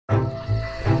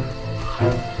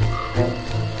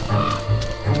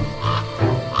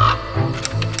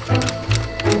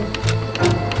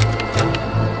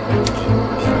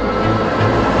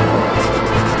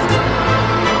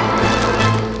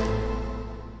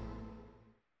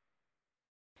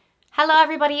Hello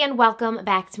everybody and welcome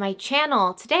back to my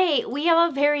channel. Today we have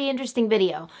a very interesting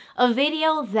video. A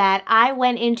video that I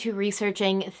went into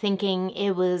researching thinking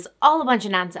it was all a bunch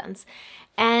of nonsense.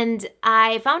 And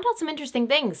I found out some interesting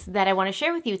things that I want to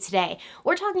share with you today.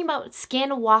 We're talking about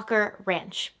Skinwalker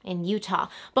Ranch in Utah.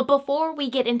 But before we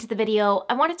get into the video,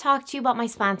 I want to talk to you about my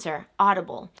sponsor,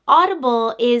 Audible.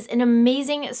 Audible is an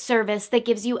amazing service that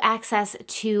gives you access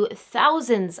to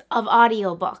thousands of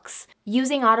audiobooks.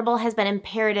 Using Audible has been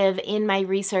imperative in my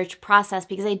research process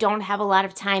because I don't have a lot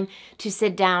of time to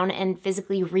sit down and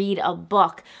physically read a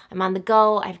book. I'm on the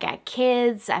go, I've got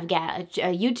kids, I've got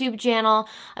a YouTube channel,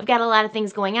 I've got a lot of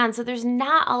things going on, so there's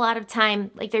not a lot of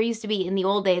time like there used to be in the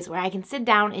old days where I can sit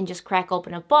down and just crack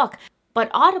open a book.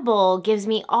 But Audible gives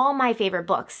me all my favorite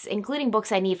books, including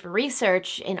books I need for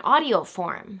research, in audio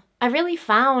form. I really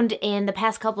found in the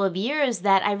past couple of years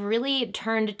that I've really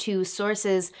turned to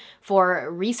sources for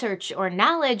research or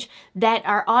knowledge that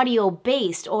are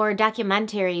audio-based or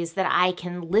documentaries that I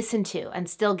can listen to and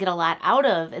still get a lot out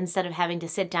of instead of having to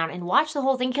sit down and watch the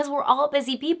whole thing because we're all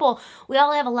busy people. We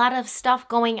all have a lot of stuff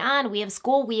going on. We have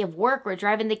school, we have work, we're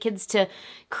driving the kids to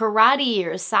karate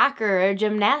or soccer or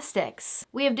gymnastics.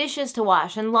 We have dishes to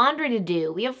wash and laundry to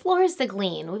do. We have floors to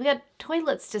clean. We've got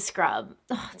toilets to scrub.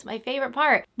 Oh, it's my favorite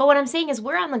part. But what I'm saying is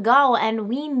we're on the go and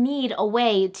we need a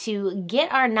way to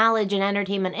get our knowledge and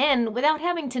entertainment in without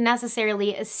having to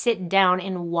necessarily sit down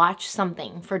and watch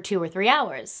something for 2 or 3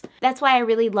 hours. That's why I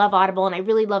really love Audible, and I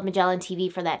really love Magellan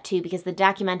TV for that too, because the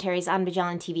documentaries on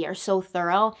Magellan TV are so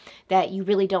thorough that you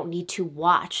really don't need to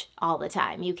watch all the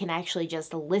time. You can actually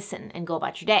just listen and go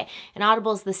about your day. And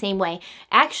Audible's the same way.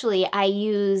 Actually, I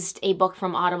used a book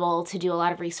from Audible to do a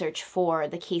lot of research for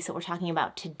the case that we're talking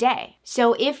about today.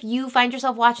 So if you find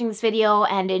yourself watching this video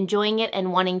and enjoying it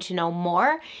and wanting to know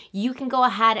more, you can go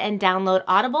ahead and download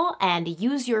Audible and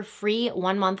use your free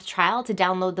 1-month trial to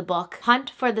download the book Hunt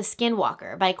for the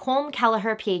Skinwalker by Colm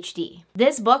Kelleher, PhD.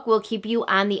 This book will keep you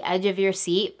on the edge of your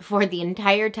seat for the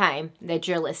entire time that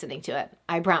you're listening to it,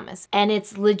 I promise. And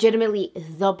it's legitimately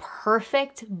the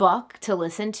perfect book to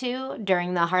listen to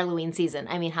during the Halloween season.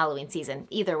 Halloween season.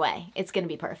 Either way, it's going to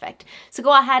be perfect. So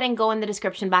go ahead and go in the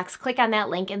description box, click on that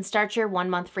link, and start your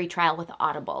 1-month free trial with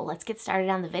Audible. Let's get started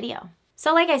on the video.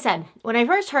 So like I said, when I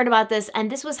first heard about this,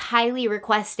 and this was highly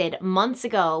requested months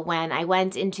ago when I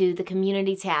went into the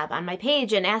community tab on my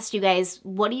page and asked you guys,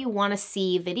 what do you want to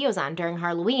see videos on during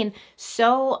Halloween?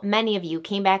 So many of you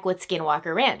came back with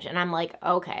Skinwalker Ranch. And I'm like,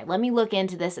 okay, let me look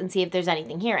into this and see if there's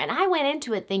anything here. And I went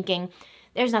into it thinking,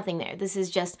 there's nothing there. This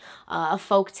is just a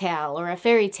folk tale or a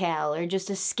fairy tale or just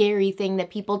a scary thing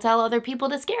that people tell other people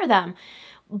to scare them.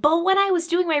 But when I was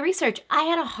doing my research, I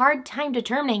had a hard time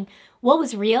determining what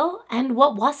was real and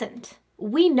what wasn't.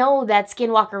 We know that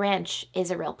Skinwalker Ranch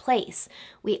is a real place.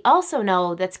 We also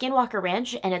know that Skinwalker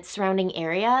Ranch and its surrounding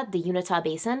area, the Utah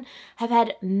Basin, have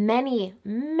had many,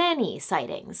 many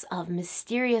sightings of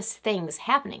mysterious things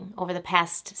happening over the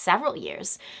past several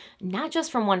years. Not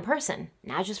just from one person,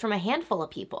 not just from a handful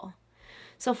of people.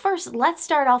 So first, let's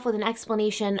start off with an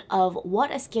explanation of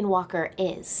what a skinwalker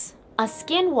is. A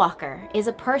skinwalker is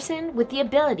a person with the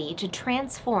ability to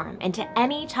transform into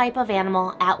any type of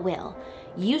animal at will,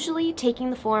 usually taking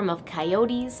the form of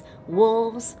coyotes,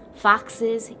 wolves,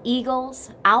 foxes,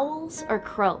 eagles, owls, or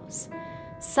crows.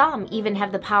 Some even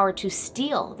have the power to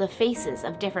steal the faces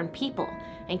of different people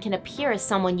and can appear as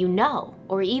someone you know,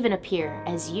 or even appear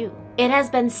as you. It has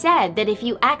been said that if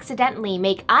you accidentally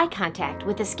make eye contact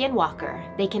with a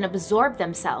skinwalker, they can absorb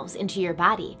themselves into your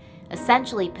body,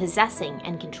 essentially possessing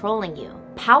and controlling you.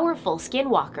 Powerful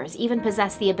skinwalkers even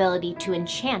possess the ability to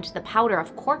enchant the powder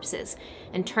of corpses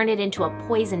and turn it into a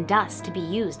poison dust to be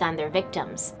used on their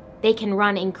victims. They can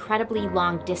run incredibly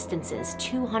long distances,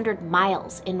 200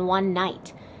 miles in one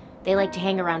night. They like to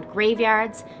hang around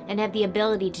graveyards and have the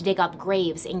ability to dig up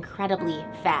graves incredibly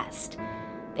fast.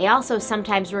 They also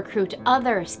sometimes recruit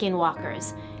other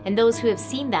skinwalkers, and those who have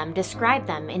seen them describe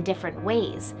them in different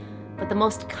ways. But the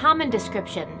most common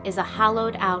description is a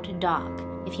hollowed-out dog.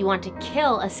 If you want to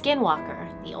kill a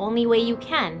skinwalker, the only way you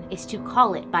can is to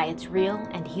call it by its real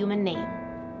and human name.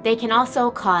 They can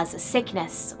also cause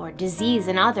sickness or disease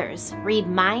in others, read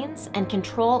minds, and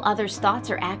control others' thoughts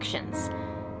or actions.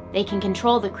 They can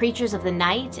control the creatures of the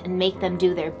night and make them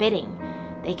do their bidding.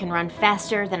 They can run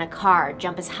faster than a car,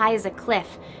 jump as high as a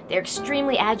cliff. They're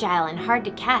extremely agile and hard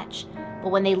to catch. But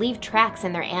when they leave tracks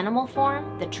in their animal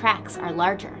form, the tracks are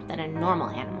larger than a normal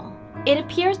animal. It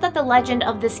appears that the legend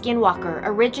of the Skinwalker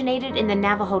originated in the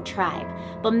Navajo tribe,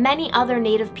 but many other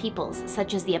native peoples,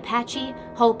 such as the Apache,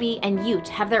 Hopi, and Ute,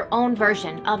 have their own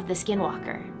version of the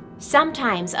Skinwalker.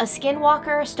 Sometimes a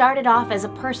skinwalker started off as a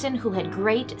person who had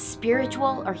great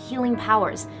spiritual or healing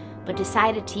powers, but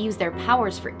decided to use their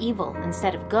powers for evil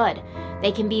instead of good.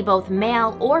 They can be both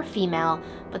male or female,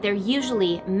 but they're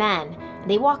usually men, and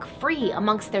they walk free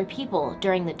amongst their people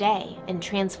during the day and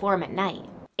transform at night.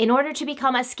 In order to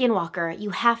become a skinwalker,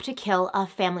 you have to kill a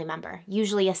family member,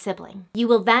 usually a sibling. You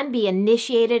will then be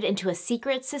initiated into a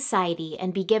secret society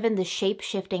and be given the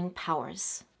shape-shifting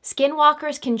powers.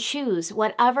 Skinwalkers can choose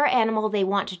whatever animal they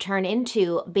want to turn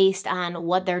into based on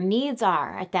what their needs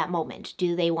are at that moment.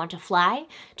 Do they want to fly?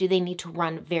 Do they need to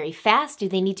run very fast? Do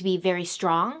they need to be very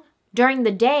strong? During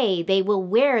the day, they will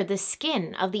wear the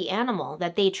skin of the animal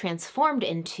that they transformed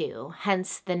into,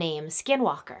 hence the name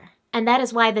Skinwalker. And that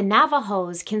is why the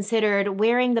Navajos considered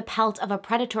wearing the pelt of a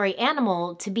predatory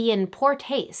animal to be in poor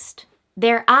taste.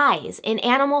 Their eyes, in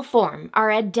animal form,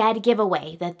 are a dead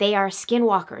giveaway that they are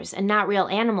skinwalkers and not real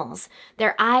animals.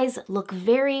 Their eyes look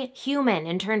very human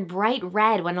and turn bright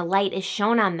red when a light is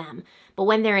shown on them. But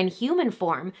when they're in human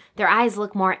form, their eyes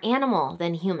look more animal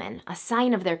than human, a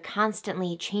sign of their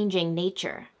constantly changing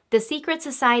nature. The secret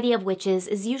society of witches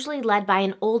is usually led by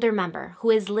an older member who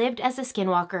has lived as a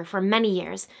skinwalker for many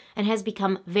years and has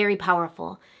become very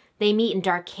powerful. They meet in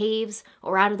dark caves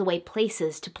or out-of-the-way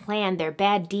places to plan their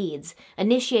bad deeds,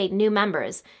 initiate new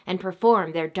members, and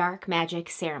perform their dark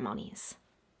magic ceremonies.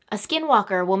 A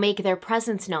skinwalker will make their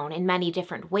presence known in many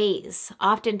different ways.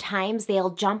 Oftentimes,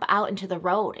 they'll jump out into the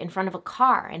road in front of a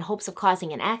car in hopes of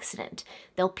causing an accident.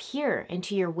 They'll peer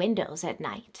into your windows at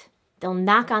night. They'll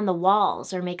knock on the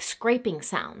walls or make scraping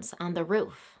sounds on the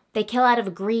roof. They kill out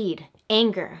of greed,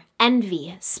 anger,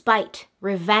 envy, spite,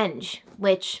 revenge,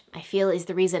 which I feel is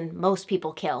the reason most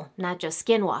people kill, not just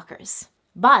skinwalkers.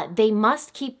 But they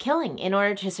must keep killing in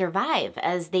order to survive,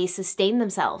 as they sustain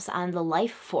themselves on the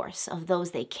life force of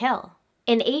those they kill.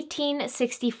 In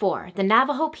 1864, the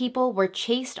Navajo people were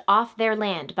chased off their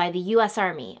land by the U.S.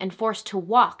 Army and forced to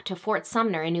walk to Fort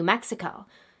Sumner in New Mexico.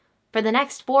 For the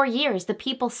next 4 years, the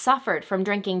people suffered from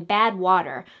drinking bad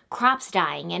water, crops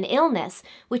dying, and illness,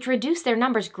 which reduced their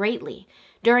numbers greatly.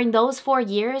 During those 4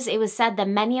 years, it was said that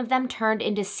many of them turned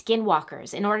into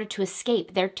skinwalkers in order to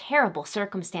escape their terrible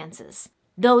circumstances.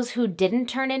 Those who didn't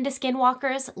turn into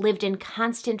skinwalkers lived in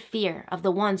constant fear of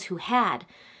the ones who had.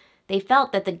 They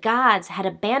felt that the gods had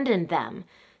abandoned them.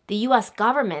 The U.S.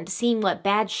 government, seeing what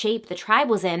bad shape the tribe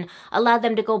was in, allowed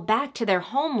them to go back to their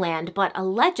homeland, but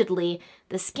allegedly,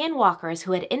 the skinwalkers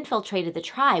who had infiltrated the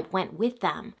tribe went with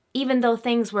them. Even though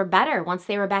things were better once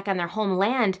they were back on their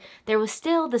homeland, there was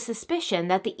still the suspicion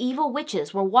that the evil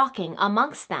witches were walking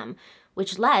amongst them,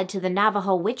 which led to the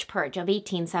Navajo Witch Purge of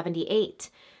 1878.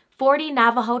 40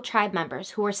 Navajo tribe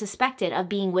members who were suspected of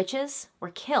being witches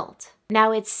were killed.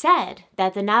 Now, it's said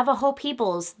that the Navajo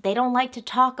peoples, they don't like to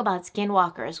talk about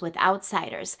skinwalkers with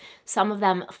outsiders. Some of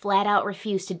them flat out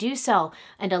refuse to do so,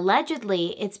 and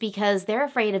allegedly it's because they're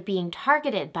afraid of being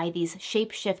targeted by these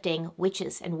shape-shifting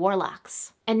witches and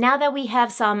warlocks. And now that we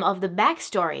have some of the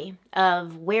backstory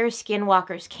of where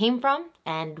skinwalkers came from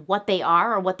and what they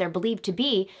are or what they're believed to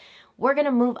be, we're going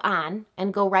to move on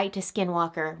and go right to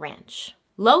Skinwalker Ranch.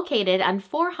 Located on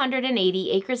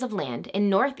 480 acres of land in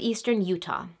northeastern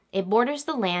Utah, it borders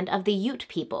the land of the Ute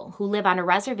people, who live on a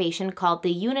reservation called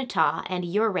the Unetah and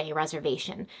Ouray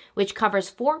Reservation, which covers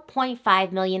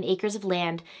 4.5 million acres of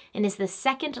land and is the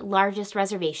second largest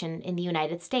reservation in the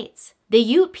United States. The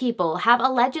Ute people have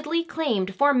allegedly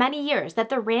claimed for many years that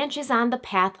the ranch is on the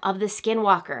path of the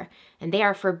Skinwalker, and they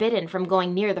are forbidden from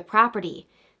going near the property.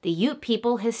 The Ute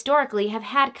people historically have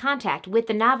had contact with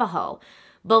the Navajo,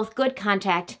 both good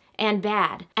contact and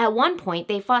bad. At one point,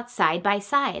 they fought side by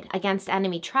side against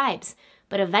enemy tribes,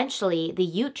 but eventually the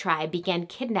Ute tribe began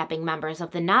kidnapping members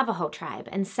of the Navajo tribe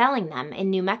and selling them in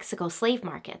New Mexico slave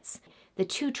markets. The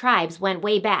two tribes went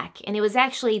way back, and it was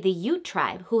actually the Ute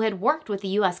tribe who had worked with the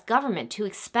U.S. government to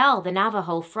expel the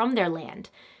Navajo from their land,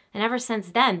 and ever since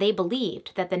then they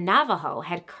believed that the Navajo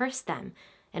had cursed them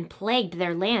and plagued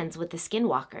their lands with the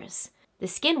skinwalkers. The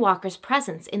skinwalkers'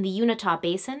 presence in the Unetah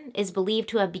Basin is believed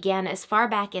to have began as far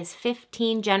back as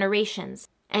 15 generations,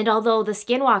 and although the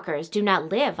skinwalkers do not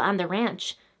live on the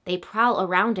ranch, they prowl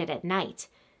around it at night.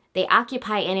 They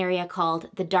occupy an area called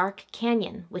the Dark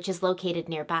Canyon, which is located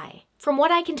nearby. From what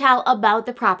I can tell about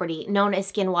the property known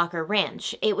as Skinwalker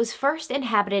Ranch, it was first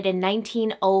inhabited in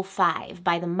 1905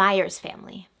 by the Myers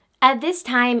family. At this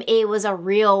time, it was a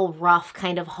real rough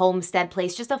kind of homestead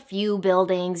place, just a few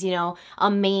buildings,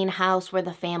 a main house where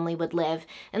the family would live.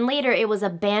 And later, it was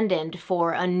abandoned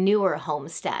for a newer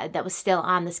homestead that was still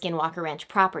on the Skinwalker Ranch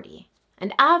property.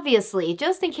 And obviously,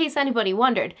 just in case anybody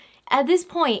wondered, at this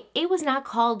point, it was not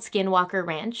called Skinwalker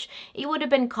Ranch. It would have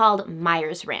been called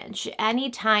Myers Ranch.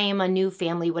 Anytime a new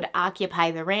family would occupy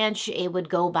the ranch, it would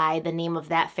go by the name of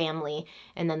that family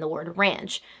and then the word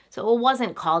ranch. So it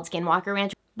wasn't called Skinwalker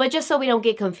Ranch. But just so we don't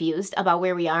get confused about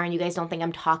where we are and you guys don't think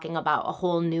I'm talking about a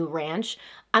whole new ranch,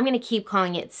 I'm going to keep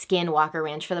calling it Skinwalker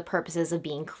Ranch for the purposes of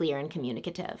being clear and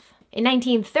communicative. In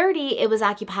 1930, it was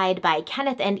occupied by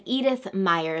Kenneth and Edith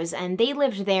Myers, and they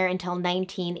lived there until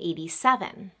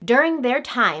 1987. During their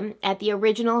time at the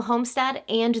original homestead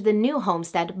and the new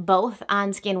homestead, both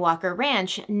on Skinwalker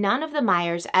Ranch, none of the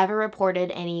Myers ever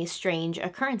reported any strange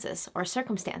occurrences or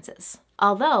circumstances,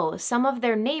 although some of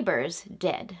their neighbors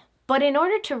did. But in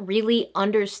order to really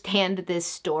understand this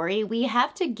story, we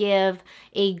have to give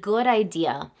a good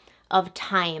idea of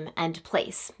time and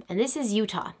place. And this is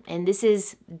Utah, and this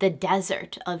is the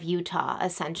desert of Utah,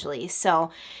 essentially.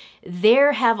 So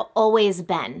there have always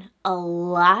been a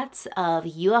lot of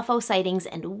UFO sightings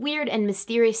and weird and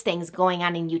mysterious things going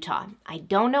on in Utah. I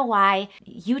don't know why.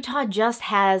 Utah just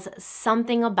has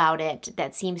something about it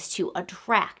that seems to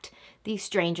attract these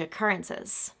strange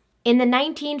occurrences. In the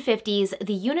 1950s,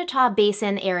 the Uinta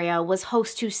Basin area was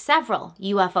host to several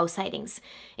UFO sightings.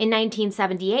 In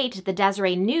 1978, the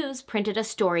Deseret News printed a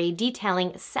story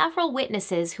detailing several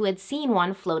witnesses who had seen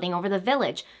one floating over the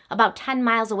village, about 10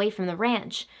 miles away from the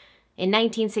ranch. In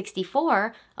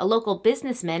 1964, a local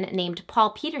businessman named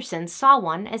Paul Peterson saw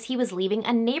one as he was leaving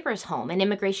a neighbor's home in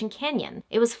Immigration Canyon.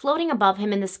 It was floating above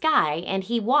him in the sky, and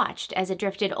he watched as it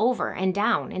drifted over and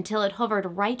down until it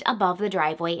hovered right above the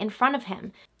driveway in front of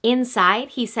him. Inside,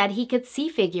 he said he could see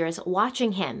figures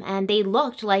watching him, and they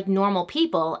looked like normal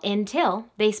people until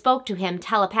they spoke to him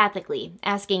telepathically,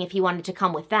 asking if he wanted to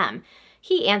come with them.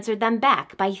 He answered them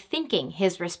back by thinking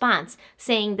his response,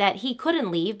 saying that he couldn't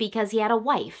leave because he had a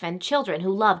wife and children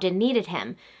who loved and needed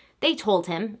him. They told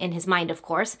him, in his mind of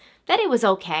course, that it was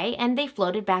okay, and they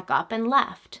floated back up and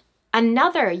left.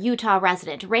 Another Utah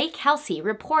resident, Ray Kelsey,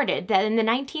 reported that in the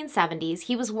 1970s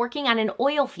he was working on an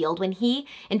oil field when he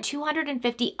and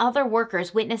 250 other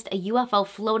workers witnessed a UFO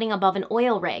floating above an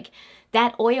oil rig.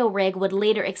 That oil rig would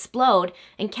later explode,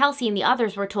 and Kelsey and the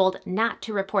others were told not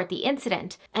to report the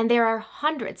incident. And there are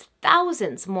hundreds,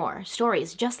 thousands more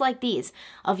stories just like these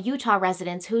of Utah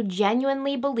residents who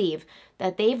genuinely believe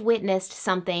that they've witnessed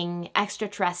something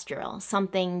extraterrestrial,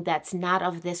 something that's not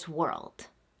of this world.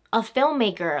 A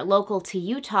filmmaker local to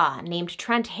Utah named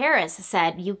Trent Harris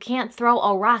said you can't throw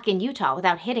a rock in Utah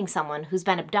without hitting someone who's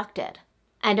been abducted.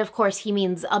 And of course he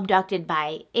means abducted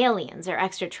by aliens or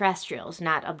extraterrestrials,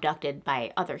 not abducted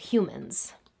by other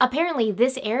humans. Apparently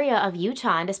this area of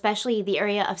Utah, and especially the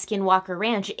area of Skinwalker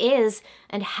Ranch, is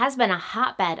and has been a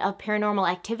hotbed of paranormal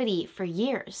activity for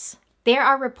years. There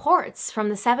are reports from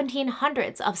the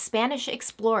 1700s of Spanish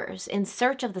explorers in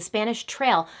search of the Spanish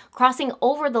Trail crossing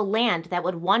over the land that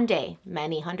would one day,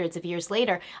 many hundreds of years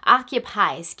later,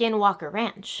 occupy Skinwalker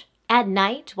Ranch. At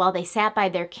night, while they sat by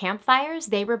their campfires,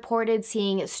 they reported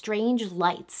seeing strange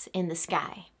lights in the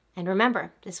sky. And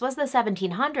remember, this was the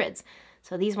 1700s,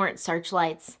 so these weren't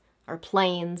searchlights or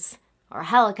planes or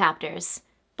helicopters.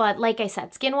 But like I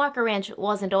said, Skinwalker Ranch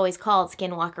wasn't always called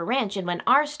Skinwalker Ranch, and when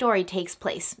our story takes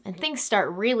place and things start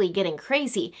really getting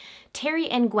crazy, Terry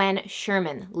and Gwen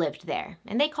Sherman lived there,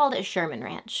 and they called it Sherman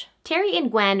Ranch. Terry and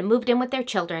Gwen moved in with their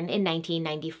children in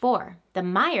 1994. The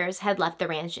Myers had left the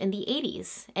ranch in the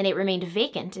 80s, and it remained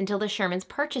vacant until the Shermans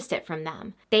purchased it from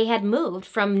them. They had moved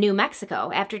from New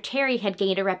Mexico after Terry had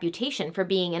gained a reputation for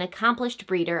being an accomplished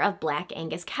breeder of Black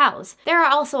Angus cows. There are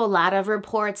also a lot of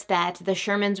reports that the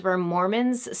Shermans were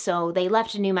Mormons, so they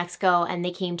left New Mexico and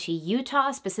they came to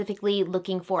Utah specifically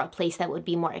looking for a place that would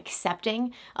be more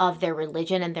accepting of their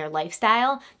religion and their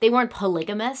lifestyle. They weren't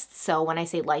polygamists, so when I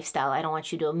say lifestyle, I don't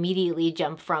want you to immediately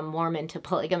jump from Mormon to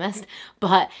polygamist,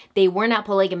 but they were not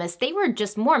polygamists. They were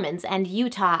just Mormons, and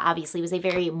Utah obviously was a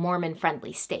very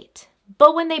Mormon-friendly state.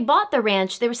 But when they bought the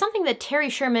ranch, there was something that Terry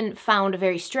Sherman found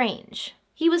very strange.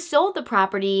 He was sold the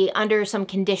property under some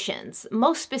conditions,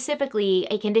 most specifically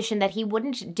a condition that he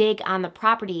wouldn't dig on the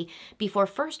property before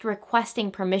first requesting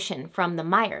permission from the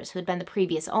Myers, who had been the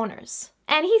previous owners.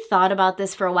 And he thought about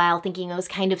this for a while, thinking it was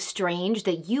kind of strange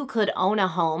that you could own a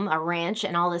home, a ranch,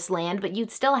 and all this land, but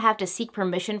you'd still have to seek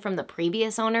permission from the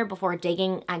previous owner before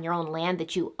digging on your own land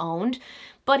that you owned.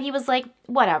 But he was like,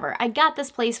 whatever, I got this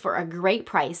place for a great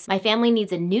price. My family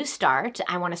needs a new start.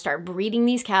 I want to start breeding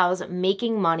these cows,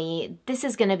 making money. This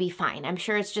is going to be fine. I'm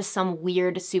sure it's just some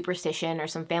weird superstition or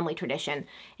some family tradition.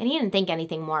 And he didn't think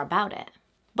anything more about it.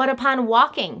 But upon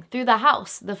walking through the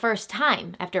house the first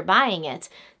time after buying it,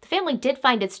 the family did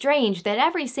find it strange that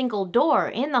every single door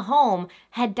in the home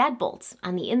had deadbolts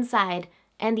on the inside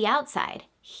and the outside.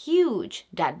 Huge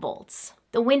deadbolts.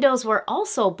 The windows were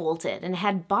also bolted and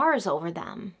had bars over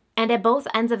them. And at both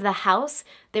ends of the house,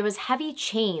 there was heavy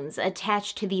chains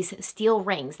attached to these steel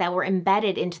rings that were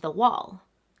embedded into the wall.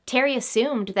 Terry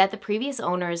assumed that the previous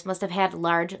owners must have had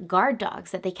large guard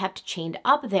dogs that they kept chained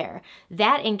up there.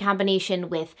 That, in combination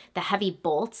with the heavy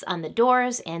bolts on the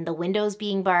doors and the windows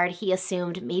being barred, he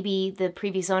assumed maybe the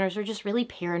previous owners were just really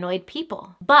paranoid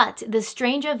people. But the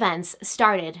strange events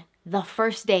started the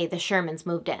first day the Shermans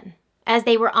moved in. As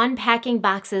they were unpacking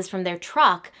boxes from their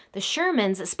truck, the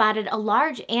Shermans spotted a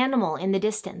large animal in the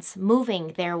distance,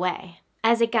 moving their way.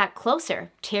 As it got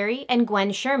closer, Terry and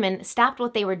Gwen Sherman stopped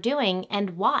what they were doing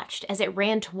and watched as it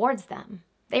ran towards them.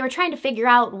 They were trying to figure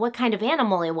out what kind of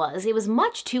animal it was. It was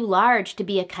much too large to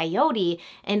be a coyote,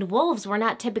 and wolves were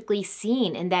not typically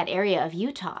seen in that area of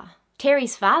Utah.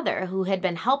 Terry's father, who had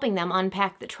been helping them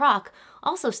unpack the truck,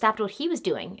 also stopped what he was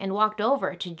doing and walked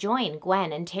over to join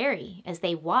Gwen and Terry as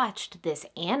they watched this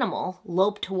animal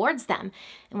lope towards them.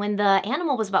 And when the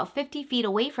animal was about 50 feet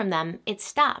away from them, it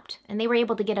stopped and they were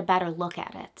able to get a better look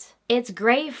at it. Its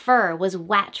gray fur was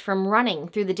wet from running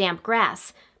through the damp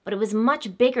grass, but it was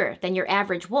much bigger than your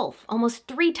average wolf, almost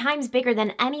 3 times bigger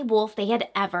than any wolf they had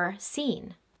ever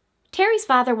seen. Terry's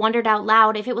father wondered out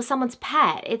loud if it was someone's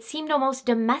pet. It seemed almost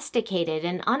domesticated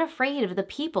and unafraid of the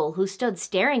people who stood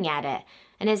staring at it.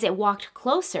 And as it walked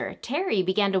closer, Terry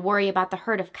began to worry about the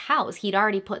herd of cows he'd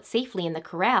already put safely in the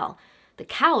corral. The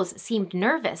cows seemed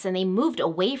nervous and they moved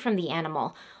away from the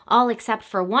animal, all except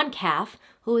for one calf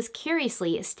who was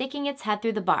curiously sticking its head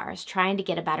through the bars, trying to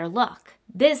get a better look.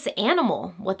 This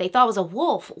animal, what they thought was a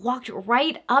wolf, walked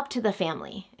right up to the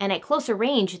family, and at closer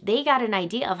range, they got an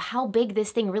idea of how big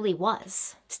this thing really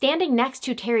was. Standing next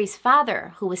to Terry's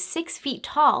father, who was 6 feet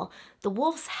tall, the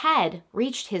wolf's head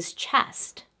reached his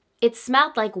chest. It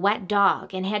smelled like wet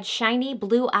dog and had shiny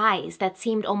blue eyes that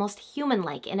seemed almost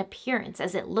human-like in appearance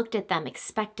as it looked at them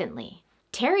expectantly.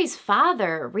 Terry's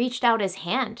father reached out his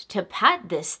hand to pet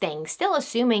this thing, still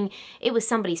assuming it was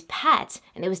somebody's pet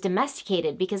and it was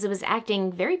domesticated because it was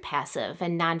acting very passive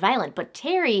and nonviolent. But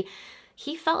Terry,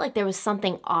 he felt like there was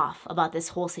something off about this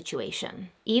whole situation.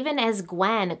 Even as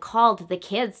Gwen called the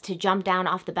kids to jump down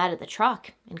off the bed of the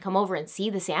truck and come over and see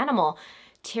this animal,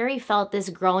 Terry felt this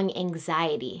growing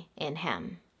anxiety in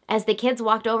him. As the kids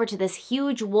walked over to this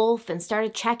huge wolf and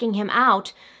started checking him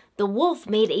out, the wolf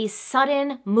made a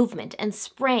sudden movement and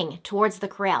sprang towards the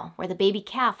corral where the baby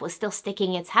calf was still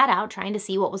sticking its head out trying to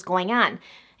see what was going on.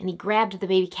 And he grabbed the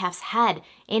baby calf's head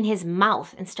in his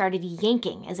mouth and started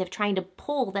yanking as if trying to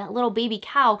pull that little baby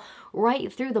cow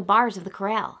right through the bars of the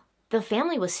corral. The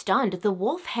family was stunned. The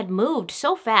wolf had moved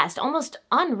so fast, almost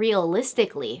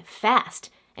unrealistically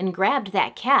fast, and grabbed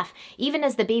that calf. Even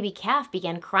as the baby calf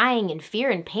began crying in fear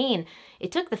and pain,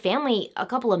 it took the family a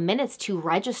couple of minutes to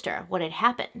register what had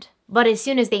happened. But as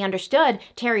soon as they understood,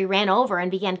 Terry ran over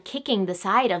and began kicking the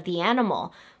side of the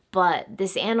animal. But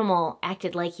this animal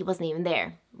acted like he wasn't even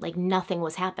there, like nothing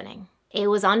was happening. It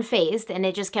was unfazed, and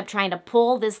it just kept trying to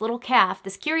pull this little calf,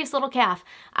 this curious little calf,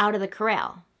 out of the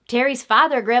corral. Terry's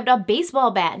father grabbed a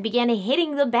baseball bat and began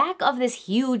hitting the back of this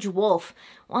huge wolf.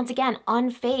 Once again,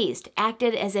 unfazed,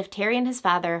 acted as if Terry and his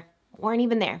father weren't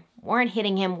even there, weren't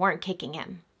hitting him, weren't kicking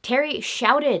him. Terry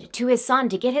shouted to his son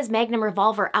to get his Magnum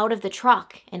revolver out of the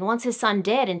truck, and once his son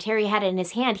did and Terry had it in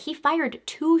his hand, he fired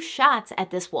 2 shots at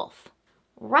this wolf,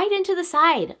 right into the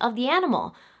side of the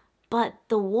animal. But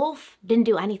the wolf didn't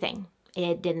do anything.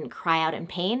 It didn't cry out in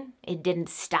pain. It didn't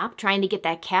stop trying to get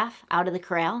that calf out of the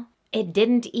corral. It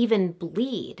didn't even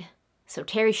bleed. So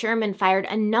Terry Sherman fired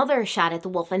another shot at the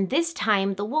wolf, and this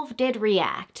time the wolf did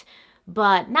react,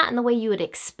 but not in the way you would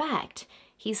expect.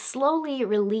 He slowly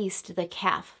released the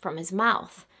calf from his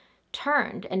mouth,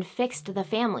 turned and fixed the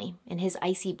family in his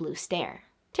icy blue stare.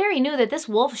 Terry knew that this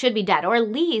wolf should be dead, or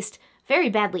at least very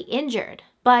badly injured,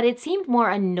 but it seemed more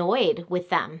annoyed with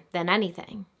them than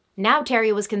anything. Now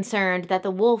Terry was concerned that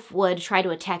the wolf would try to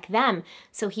attack them,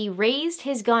 so he raised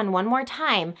his gun one more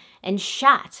time and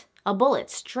shot a bullet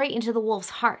straight into the wolf's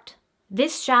heart.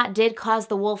 This shot did cause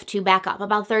the wolf to back up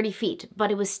about 30 feet,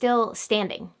 but it was still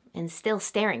standing and still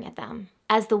staring at them.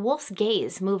 As the wolf's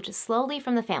gaze moved slowly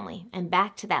from the family and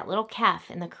back to that little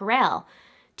calf in the corral,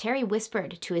 Terry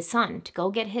whispered to his son to go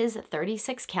get his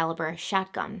 .36 caliber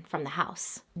shotgun from the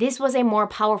house. This was a more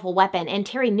powerful weapon, and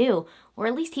Terry knew, or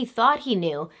at least he thought he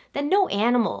knew, that no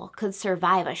animal could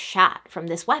survive a shot from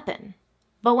this weapon.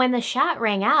 But when the shot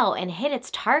rang out and hit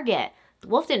its target, the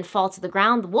wolf didn't fall to the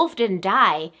ground, the wolf didn't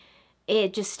die.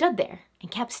 It just stood there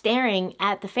and kept staring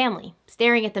at the family,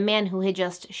 staring at the man who had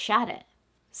just shot it.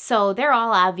 So they're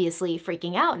all obviously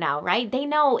freaking out now, right? They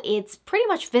know it's pretty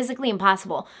much physically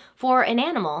impossible for an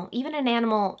animal, even an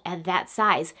animal at that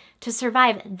size, to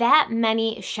survive that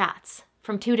many shots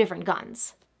from 2 different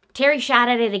guns. Terry shot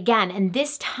at it again, and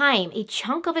this time a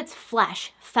chunk of its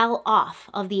flesh fell off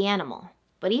of the animal.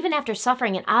 But even after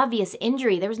suffering an obvious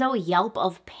injury, there was no yelp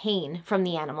of pain from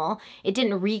the animal. It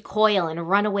didn't recoil and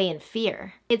run away in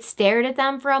fear. It stared at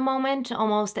them for a moment,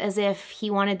 almost as if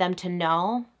he wanted them to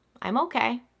know, I'm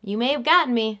okay. You may have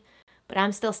gotten me, but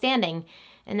I'm still standing.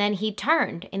 And then he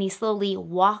turned and he slowly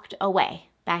walked away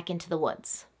back into the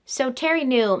woods. So Terry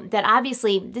knew that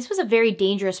obviously this was a very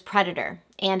dangerous predator,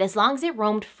 and as long as it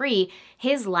roamed free,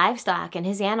 his livestock and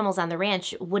his animals on the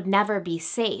ranch would never be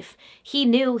safe. He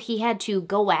knew he had to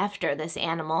go after this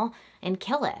animal and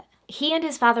kill it. He and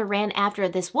his father ran after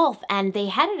this wolf, and they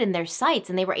had it in their sights,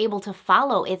 and they were able to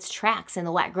follow its tracks in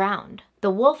the wet ground. The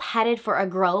wolf headed for a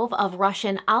grove of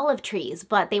Russian olive trees,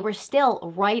 but they were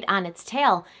still right on its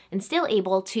tail and still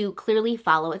able to clearly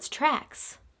follow its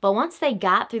tracks. But once they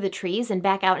got through the trees and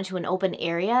back out into an open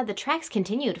area, the tracks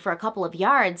continued for a couple of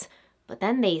yards, but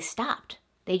then they stopped.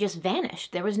 They just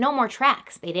vanished. There was no more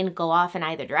tracks. They didn't go off in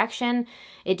either direction.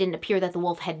 It didn't appear that the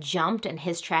wolf had jumped and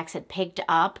his tracks had picked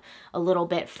up a little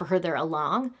bit further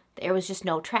along. There was just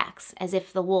no tracks, as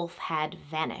if the wolf had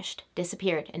vanished,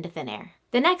 disappeared into thin air.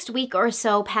 The next week or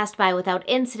so passed by without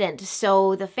incident,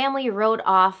 so the family wrote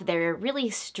off their really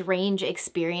strange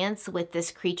experience with this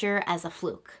creature as a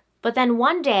fluke. But then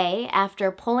one day,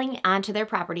 after pulling onto their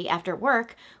property after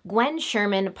work, Gwen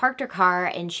Sherman parked her car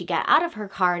and she got out of her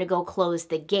car to go close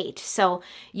the gate. So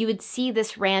you would see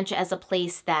this ranch as a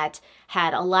place that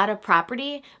had a lot of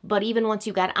property, but even once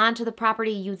you got onto the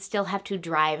property, you'd still have to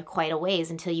drive quite a ways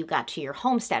until you got to your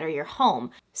homestead or your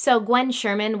home. So Gwen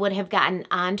Sherman would have gotten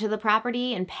onto the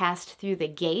property and passed through the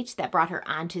gate that brought her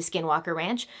onto Skinwalker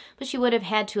Ranch, but she would have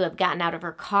had to have gotten out of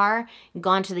her car,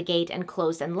 gone to the gate, and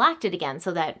closed and locked it again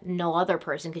so that no other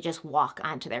person could just walk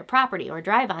onto their property or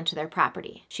drive onto their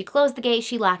property. She closed the gate,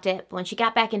 she locked it, but when she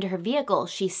got back into her vehicle,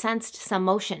 she sensed some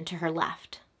motion to her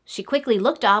left. She quickly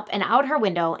looked up and out her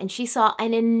window, and she saw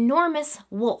an enormous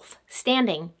wolf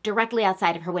standing directly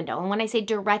outside of her window. And when I say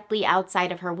directly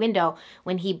outside of her window,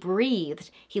 when he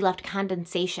breathed, he left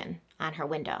condensation on her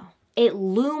window. It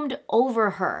loomed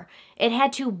over her. It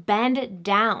had to bend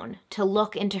down to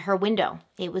look into her window.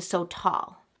 It was so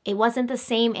tall. It wasn't the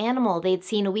same animal they'd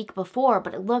seen a week before,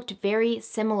 but it looked very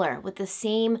similar with the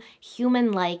same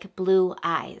human-like blue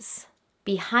eyes.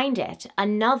 Behind it,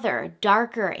 another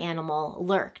darker animal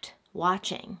lurked,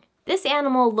 watching. This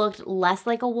animal looked less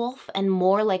like a wolf and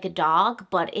more like a dog,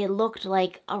 but it looked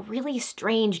like a really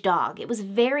strange dog. It was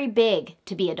very big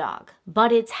to be a dog,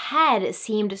 but its head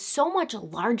seemed so much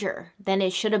larger than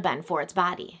it should have been for its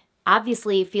body.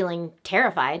 Obviously feeling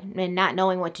terrified and not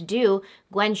knowing what to do,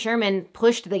 Gwen Sherman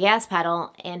pushed the gas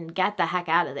pedal and got the heck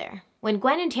out of there. When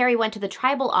Gwen and Terry went to the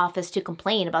tribal office to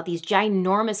complain about these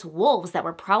ginormous wolves that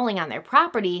were prowling on their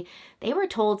property, they were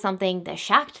told something that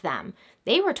shocked them.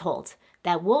 They were told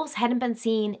that wolves hadn't been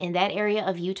seen in that area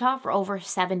of Utah for over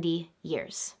 70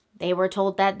 years. They were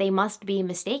told that they must be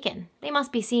mistaken. They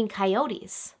must be seeing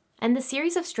coyotes. And the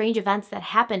series of strange events that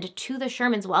happened to the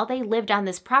Shermans while they lived on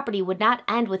this property would not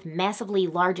end with massively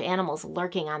large animals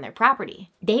lurking on their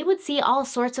property. They would see all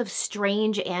sorts of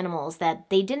strange animals that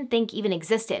they didn't think even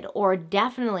existed, or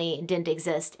definitely didn't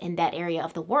exist in that area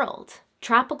of the world.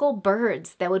 Tropical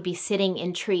birds that would be sitting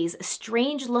in trees,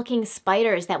 strange-looking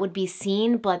spiders that would be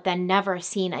seen but then never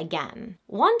seen again.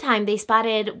 One time they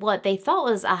spotted what they thought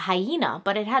was a hyena,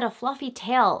 but it had a fluffy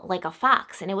tail like a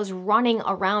fox, and it was running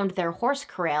around their horse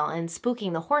corral and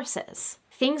spooking the horses.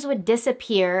 Things would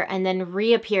disappear and then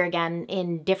reappear again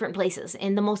in different places,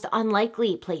 in the most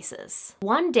unlikely places.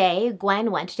 One day, Gwen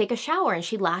went to take a shower and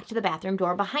she locked the bathroom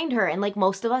door behind her, and like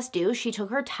most of us do, she took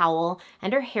her towel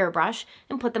and her hairbrush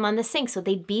and put them on the sink so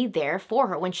they'd be there for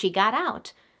her when she got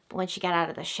out. But when she got out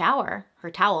of the shower,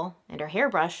 her towel and her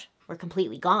hairbrush were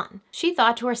completely gone. She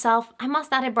thought to herself, I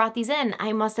must not have brought these in,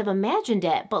 I must have imagined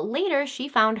it, but later she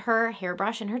found her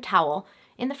hairbrush and her towel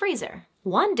in the freezer.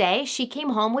 One day, she came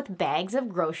home with bags of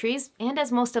groceries, and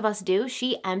as most of us do,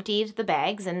 she emptied the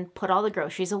bags and put all the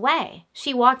groceries away.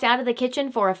 She walked out of the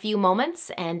kitchen for a few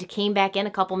moments and came back in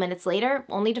a couple minutes later,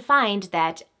 only to find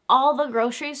that all the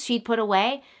groceries she'd put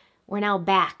away were now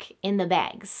back in the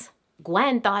bags.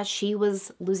 Gwen thought she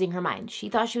was losing her mind. She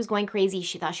thought she was going crazy.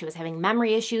 She thought she was having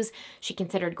memory issues. She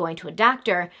considered going to a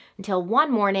doctor until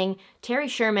one morning, Terry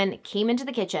Sherman came into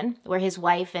the kitchen where his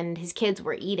wife and his kids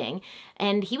were eating,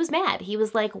 and he was mad. He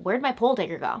was like, "Where'd my pole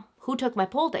digger go? Who took my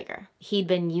pole digger?" He'd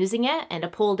been using it, and a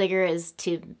pole digger is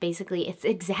to basically, it's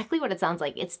exactly what it sounds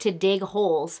like. It's to dig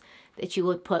holes that you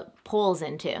would put poles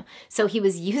into. So he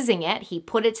was using it. He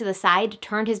put it to the side,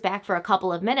 turned his back for a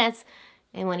couple of minutes,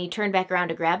 and when he turned back around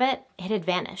to grab it, it had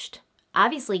vanished.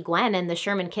 Obviously, Gwen and the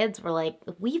Sherman kids were like,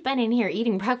 "We've been in here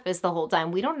eating breakfast the whole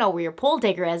time. We don't know where your pole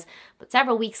digger is." But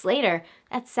several weeks later,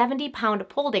 that 70-pound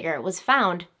pole digger was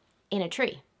found in a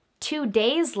tree. 2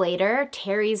 days later,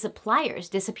 Terry's pliers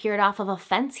disappeared off of a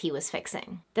fence he was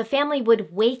fixing. The family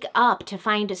would wake up to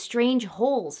find strange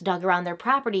holes dug around their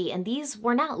property, and these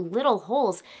were not little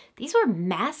holes. These were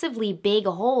massively big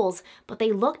holes, but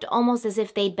they looked almost as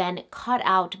if they'd been cut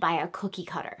out by a cookie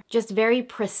cutter. Just very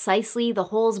precisely, the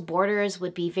holes' borders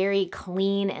would be very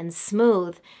clean and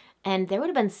smooth, and there would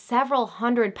have been several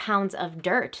hundred pounds of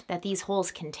dirt that these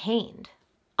holes contained.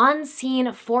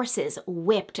 Unseen forces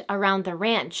whipped around the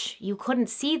ranch. You couldn't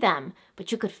see them,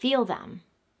 but you could feel them.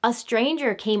 A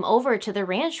stranger came over to the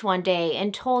ranch one day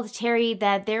and told Terry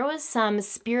that there was some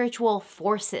spiritual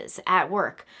forces at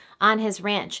work on his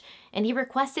ranch, and he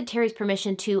requested Terry's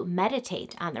permission to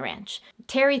meditate on the ranch.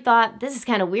 Terry thought, this is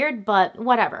kind of weird, but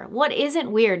whatever. What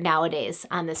isn't weird nowadays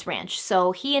on this ranch?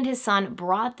 So he and his son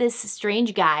brought this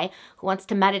strange guy who wants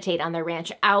to meditate on their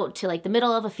ranch out to like the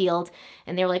middle of a field,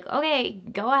 and they were like, "Okay,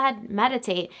 go ahead,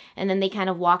 meditate." And then they kind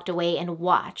of walked away and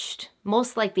watched.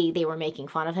 Most likely they were making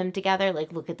fun of him together,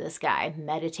 like, "Look at this guy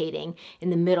meditating in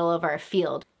the middle of our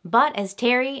field." But as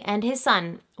Terry and his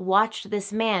son watched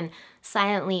this man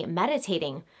silently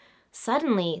meditating,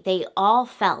 suddenly they all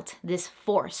felt this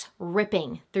force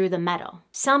ripping through the meadow.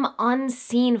 Some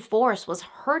unseen force was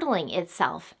hurtling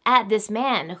itself at this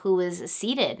man who was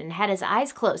seated and had his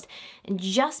eyes closed. And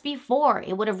just before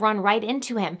it would have run right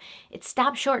into him, it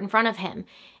stopped short in front of him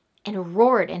and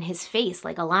roared in his face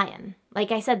like a lion.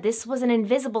 Like I said, this was an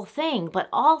invisible thing, but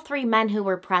all three men who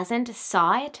were present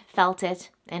saw it, felt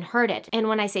it, and heard it. And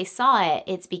when I say saw it,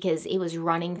 it's because it was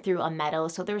running through a meadow,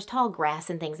 so there was tall grass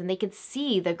and things, and they could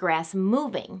see the grass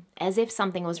moving as if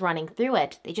something was running through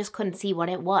it. They just couldn't see what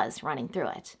it was running through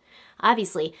it.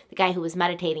 Obviously, the guy who was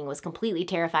meditating was completely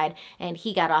terrified, and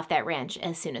he got off that ranch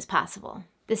as soon as possible.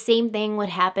 The same thing would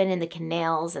happen in the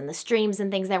canals and the streams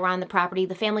and things that were on the property.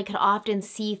 The family could often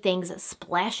see things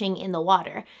splashing in the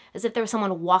water, as if there was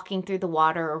someone walking through the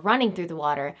water or running through the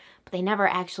water, but they never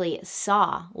actually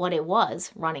saw what it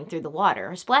was running through the water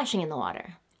or splashing in the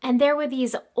water. And there were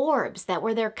these orbs that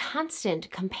were their constant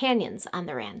companions on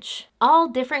the ranch. All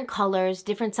different colors,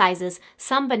 different sizes,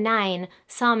 some benign,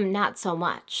 some not so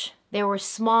much. There were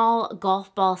small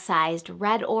golf ball-sized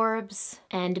red orbs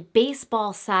and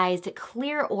baseball-sized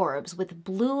clear orbs with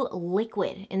blue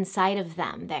liquid inside of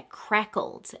them that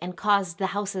crackled and caused the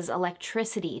house's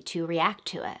electricity to react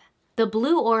to it. The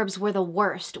blue orbs were the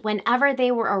worst. Whenever they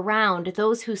were around,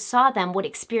 those who saw them would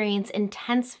experience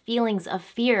intense feelings of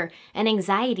fear and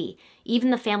anxiety.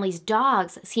 Even the family's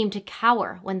dogs seemed to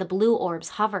cower when the blue orbs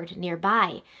hovered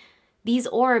nearby. These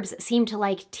orbs seemed to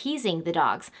like teasing the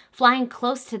dogs, flying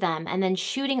close to them and then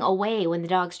shooting away when the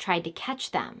dogs tried to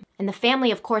catch them. And the family,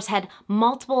 of course, had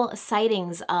multiple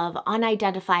sightings of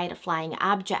unidentified flying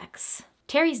objects.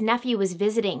 Terry's nephew was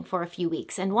visiting for a few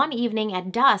weeks, and one evening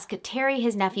at dusk, Terry,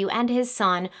 his nephew, and his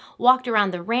son walked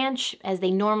around the ranch as they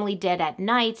normally did at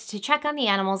night to check on the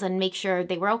animals and make sure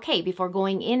they were okay before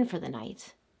going in for the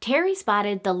night. Terry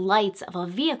spotted the lights of a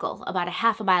vehicle about a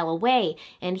half a mile away,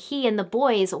 and he and the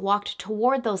boys walked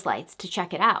toward those lights to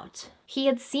check it out. He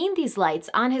had seen these lights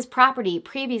on his property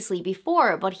previously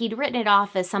before, but he'd written it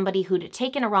off as somebody who'd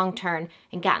taken a wrong turn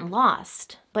and gotten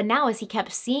lost. But now as he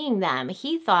kept seeing them,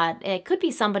 he thought it could be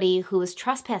somebody who was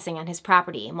trespassing on his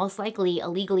property, most likely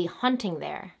illegally hunting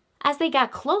there. As they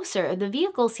got closer, the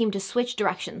vehicle seemed to switch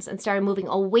directions and started moving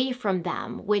away from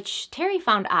them, which Terry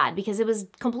found odd because it was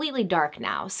completely dark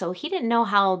now, so he didn't know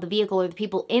how the vehicle or the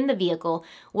people in the vehicle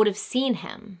would have seen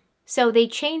him. So they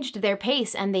changed their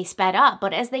pace and they sped up,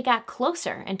 but as they got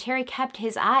closer and Terry kept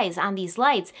his eyes on these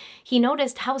lights, he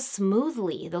noticed how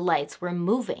smoothly the lights were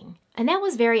moving. And that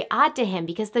was very odd to him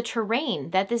because the terrain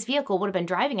that this vehicle would have been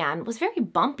driving on was very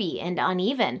bumpy and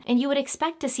uneven, and you would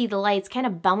expect to see the lights kind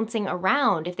of bouncing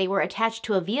around if they were attached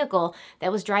to a vehicle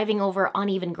that was driving over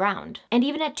uneven ground. And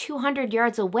even at 200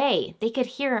 yards away, they could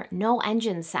hear no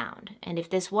engine sound. And if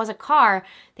this was a car,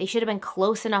 they should have been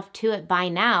close enough to it by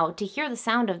now to hear the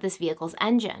sound of this vehicle's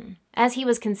engine. As he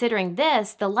was considering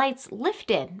this, the lights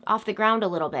lifted off the ground a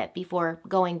little bit before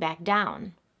going back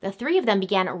down. The three of them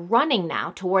began running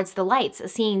now towards the lights,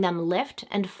 seeing them lift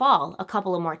and fall a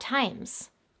couple of more times.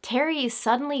 Terry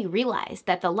suddenly realized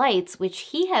that the lights, which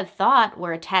he had thought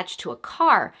were attached to a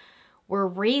car, were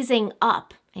raising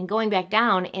up and going back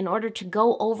down in order to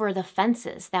go over the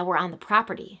fences that were on the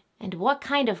property. And what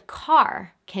kind of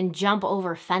car can jump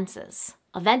over fences?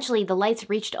 Eventually, the lights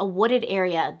reached a wooded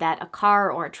area that a car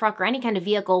or a truck or any kind of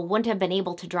vehicle wouldn't have been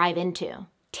able to drive into.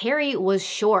 Terry was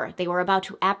sure they were about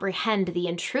to apprehend the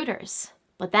intruders.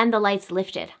 But then the lights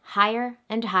lifted higher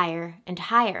and higher and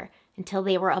higher until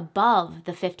they were above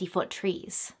the 50-foot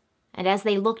trees. And as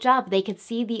they looked up, they could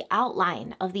see the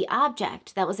outline of the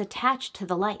object that was attached to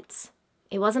the lights.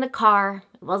 It wasn't a car,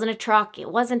 it wasn't a truck,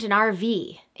 it wasn't an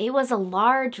RV. It was a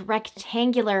large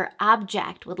rectangular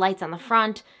object with lights on the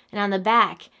front and on the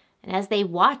back, and as they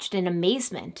watched in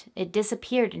amazement, it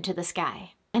disappeared into the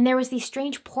sky. And there was these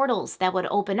strange portals that would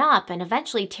open up, and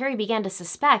eventually Terry began to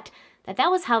suspect that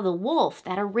that was how the wolf,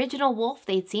 that original wolf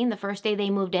they'd seen the first day they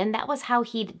moved in, that was how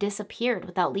he'd disappeared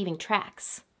without leaving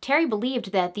tracks. Terry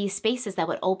believed that these spaces that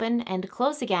would open and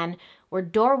close again were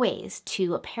doorways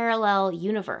to a parallel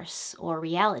universe or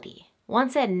reality.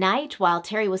 Once at night, while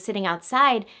Terry was sitting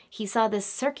outside, he saw this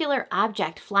circular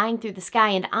object flying through the sky,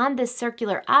 and on this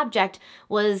circular object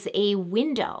was a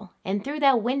window. And through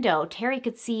that window, Terry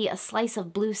could see a slice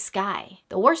of blue sky.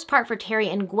 The worst part for Terry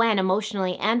and Gwen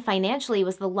emotionally and financially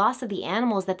was the loss of the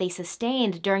animals that they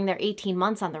sustained during their 18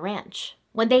 months on the ranch.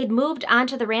 When they'd moved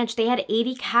onto the ranch, they had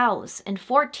 80 cows, and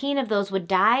 14 of those would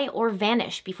die or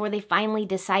vanish before they finally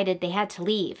decided they had to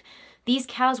leave. These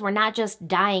cows were not just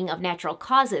dying of natural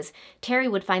causes. Terry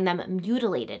would find them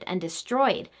mutilated and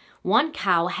destroyed. One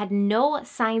cow had no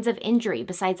signs of injury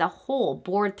besides a hole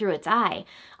bored through its eye.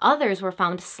 Others were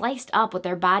found sliced up with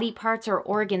their body parts or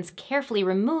organs carefully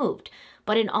removed.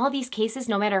 But in all these cases,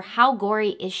 no matter how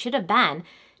gory it should have been,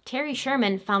 Terry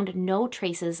Sherman found no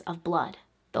traces of blood.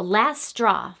 The last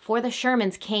straw for the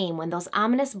Shermans came when those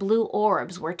ominous blue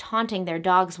orbs were taunting their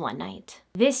dogs one night.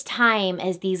 This time,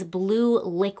 as these blue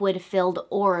liquid-filled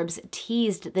orbs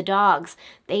teased the dogs,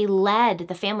 they led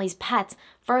the family's pets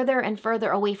further and further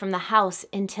away from the house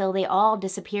until they all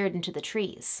disappeared into the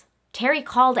trees. Terry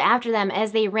called after them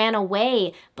as they ran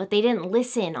away, but they didn't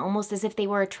listen, almost as if they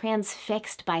were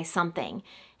transfixed by something.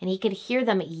 And he could hear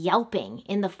them yelping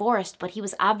in the forest, but he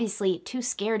was obviously too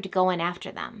scared to go in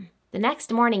after them. The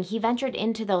next morning, he ventured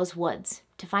into those woods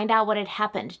to find out what had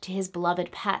happened to his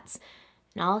beloved pets,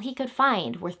 and all he could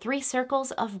find were 3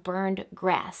 circles of burned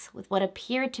grass with what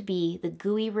appeared to be the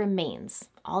gooey remains,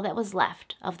 all that was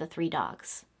left of the 3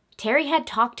 dogs. Terry had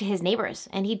talked to his neighbors,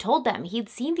 and he told them he'd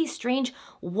seen these strange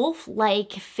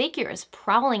wolf-like figures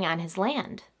prowling on his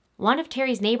land. One of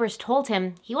Terry's neighbors told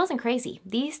him he wasn't crazy.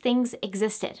 These things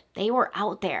existed. They were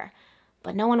out there,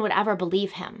 but no one would ever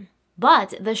believe him.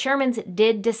 But the Shermans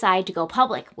did decide to go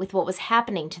public with what was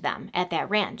happening to them at that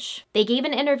ranch. They gave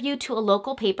an interview to a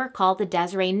local paper called the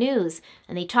Deseret News,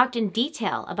 and they talked in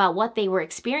detail about what they were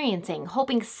experiencing,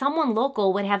 hoping someone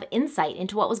local would have insight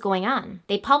into what was going on.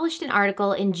 They published an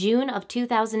article in June of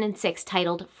 2006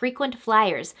 titled "Frequent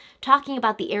Flyers," talking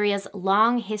about the area's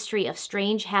long history of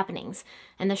strange happenings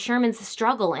and the Shermans'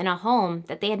 struggle in a home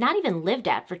that they had not even lived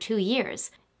at for 2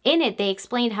 years. In it, they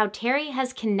explained how Terry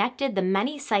has connected the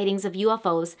many sightings of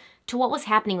UFOs to what was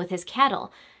happening with his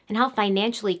cattle, and how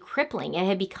financially crippling it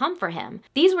had become for him.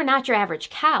 These were not your average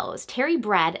cows. Terry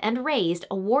bred and raised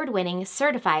award-winning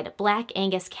certified Black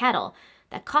Angus cattle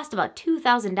that cost about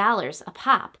 $2,000 a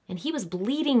pop, and he was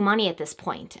bleeding money at this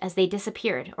point as they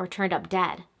disappeared or turned up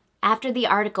dead. After the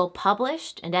article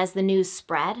published, and as the news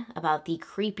spread about the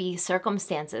creepy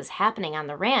circumstances happening on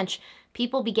the ranch,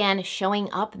 people began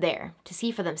showing up there to see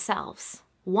for themselves.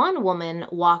 One woman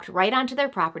walked right onto their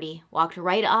property, walked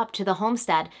right up to the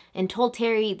homestead, and told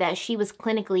Terry that she was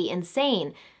clinically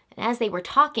insane. And as they were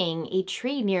talking, a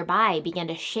tree nearby began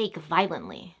to shake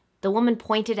violently. The woman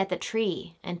pointed at the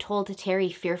tree and told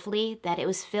Terry fearfully that it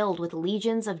was filled with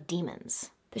legions of demons.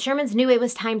 The Shermans knew it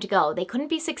was time to go. They couldn't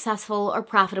be successful or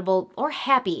profitable or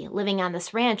happy living on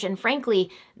this ranch, and frankly,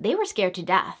 they were scared to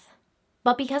death.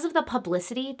 But because of the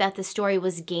publicity that the story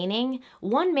was gaining,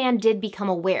 one man did become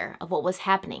aware of what was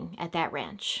happening at that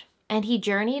ranch. And he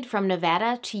journeyed from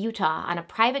Nevada to Utah on a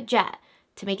private jet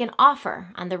to make an offer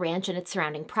on the ranch and its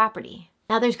surrounding property.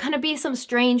 Now, there's going to be some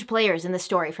strange players in the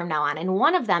story from now on, and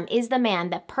one of them is the man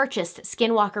that purchased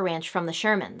Skinwalker Ranch from the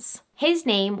Shermans. His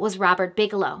name was Robert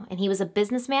Bigelow, and he was a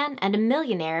businessman and a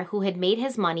millionaire who had made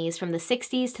his monies from the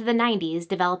 60s to the 90s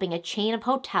developing a chain of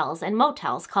hotels and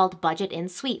motels called Budget Inn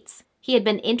Suites. He had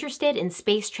been interested in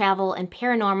space travel and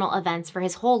paranormal events for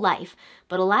his whole life,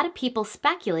 but a lot of people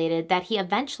speculated that he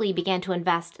eventually began to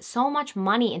invest so much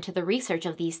money into the research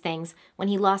of these things when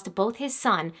he lost both his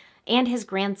son and his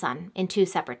grandson in 2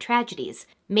 separate tragedies.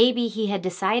 Maybe he had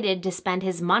decided to spend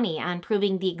his money on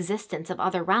proving the existence of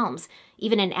other realms,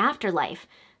 even an afterlife,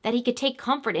 that he could take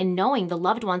comfort in knowing the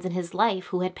loved ones in his life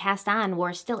who had passed on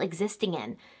were still existing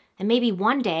in. And maybe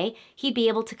one day he'd be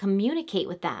able to communicate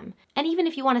with them. And even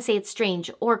if you want to say it's strange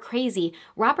or crazy,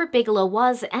 Robert Bigelow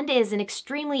was and is an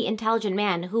extremely intelligent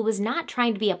man who was not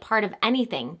trying to be a part of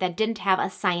anything that didn't have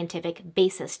a scientific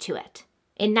basis to it.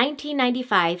 In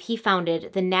 1995, he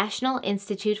founded the National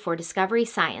Institute for Discovery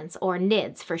Science, or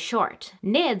NIDS for short.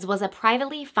 NIDS was a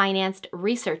privately financed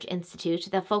research institute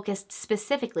that focused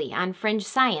specifically on fringe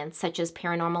science such as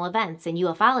paranormal events and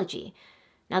ufology.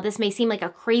 Now, this may seem like a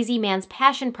crazy man's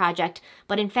passion project,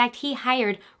 but in fact, he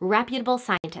hired reputable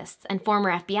scientists and former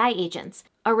FBI agents.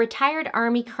 A retired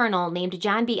Army colonel named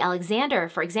John B. Alexander,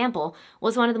 for example,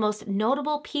 was one of the most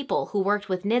notable people who worked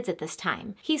with NIDS at this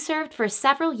time. He served for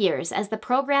several years as the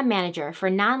program manager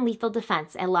for non-lethal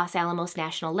defense at Los Alamos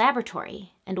National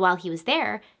Laboratory, and while he was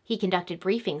there, he conducted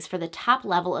briefings for the top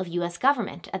level of U.S.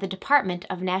 government at the Department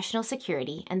of National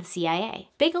Security and the CIA.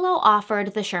 Bigelow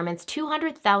offered the Shermans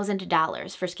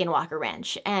 $200,000 for Skinwalker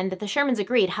Ranch, and the Shermans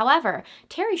agreed. However,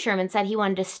 Terry Sherman said he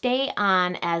wanted to stay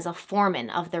on as a foreman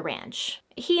of the ranch.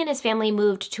 He and his family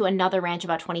moved to another ranch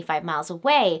about 25 miles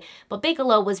away, but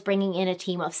Bigelow was bringing in a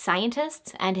team of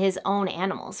scientists and his own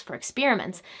animals for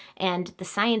experiments, and the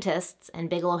scientists and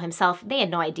Bigelow himself, they had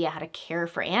no idea how to care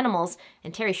for animals,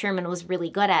 and Terry Sherman was really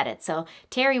good at it, so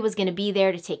Terry was going to be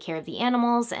there to take care of the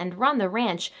animals and run the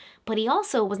ranch, but he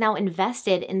also was now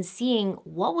invested in seeing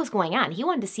what was going on. He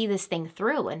wanted to see this thing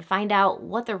through and find out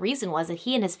what the reason was that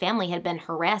he and his family had been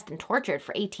harassed and tortured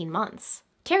for 18 months.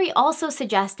 Terry also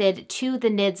suggested to the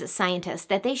NIDS scientists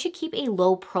that they should keep a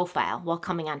low profile while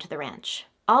coming onto the ranch.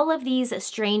 All of these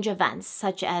strange events,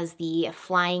 such as the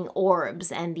flying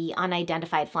orbs and the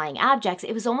unidentified flying objects,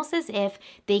 it was almost as if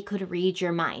they could read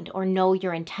your mind or know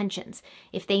your intentions.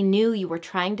 If they knew you were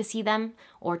trying to see them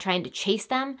or trying to chase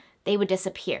them, they would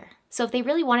disappear. So if they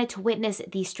really wanted to witness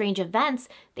these strange events,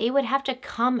 they would have to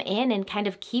come in and kind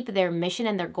of keep their mission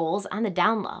and their goals on the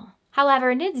down low.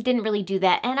 However, NIDS didn't really do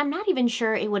that, and I'm not even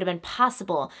sure it would have been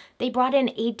possible. They brought in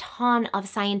a ton of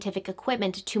scientific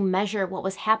equipment to measure what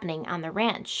was happening on the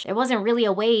ranch. There wasn't really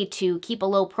a way to keep a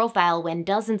low profile when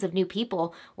dozens of new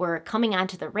people were coming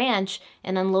onto the ranch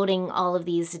and unloading all of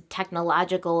these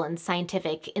technological and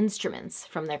scientific instruments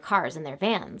from their cars and their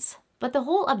vans. But the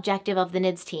whole objective of the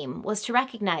NIDS team was to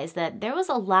recognize that there was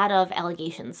a lot of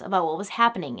allegations about what was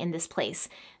happening in this place,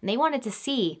 and they wanted to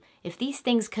see if these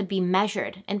things could be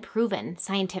measured and proven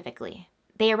scientifically.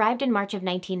 They arrived in March of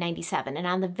 1997, and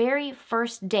on the very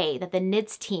first day that the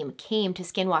NIDS team came to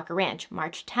Skinwalker Ranch,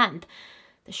 March 10th,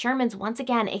 the Shermans once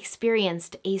again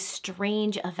experienced a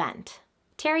strange event.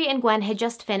 Terry and Gwen had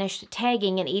just finished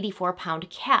tagging an 84-pound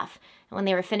calf. When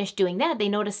they were finished doing that, they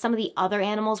noticed some of the other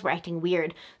animals were acting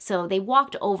weird, so they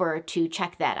walked over to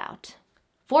check that out.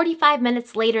 45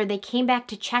 minutes later, they came back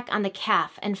to check on the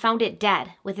calf and found it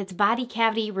dead, with its body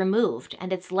cavity removed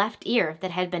and its left ear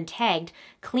that had been tagged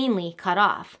cleanly cut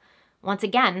off. Once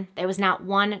again, there was not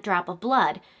one drop of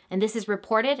blood, and this is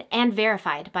reported and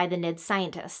verified by the NIDS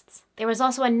scientists. There was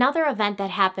also another event that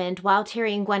happened while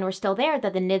Terry and Gwen were still there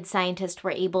that the NIDS scientists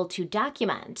were able to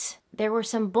document. There were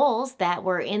some bulls that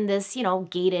were in this,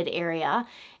 gated area,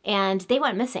 and they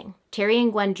went missing. Terry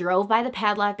and Gwen drove by the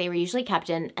padlock they were usually kept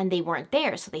in, and they weren't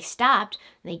there, so they stopped,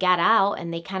 and they got out,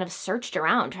 and they kind of searched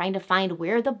around trying to find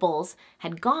where the bulls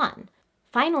had gone.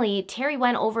 Finally, Terry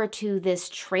went over to this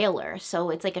trailer.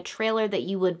 So it's like a trailer that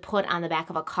you would put on the back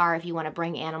of a car if you want to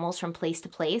bring animals from place to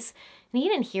place. And he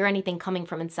didn't hear anything coming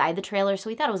from inside the trailer, so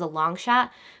he thought it was a long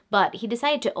shot, but he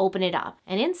decided to open it up.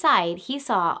 And inside, he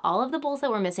saw all of the bulls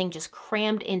that were missing just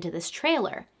crammed into this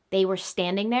trailer. They were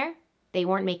standing there. They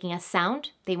weren't making a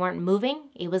sound. They weren't moving.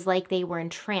 It was like they were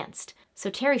entranced. So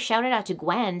Terry shouted out to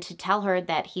Gwen to tell her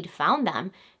that he'd found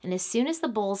them. And as soon as the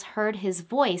bulls heard his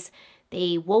voice,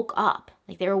 they woke up,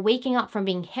 like they were waking up from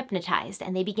being hypnotized,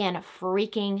 and they began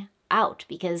freaking out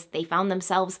because they found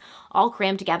themselves all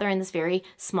crammed together in this very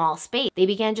small space. They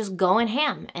began just going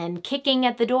ham and kicking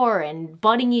at the door and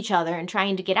butting each other and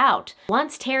trying to get out.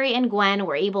 Once Terry and Gwen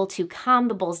were able to calm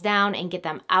the bulls down and get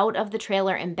them out of the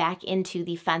trailer and back into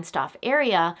the fenced off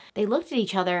area, they looked at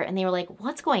each other and they were like,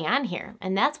 what's going on here?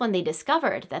 And that's when they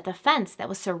discovered that the fence that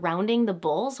was surrounding the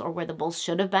bulls, or where the bulls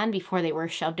should have been before they were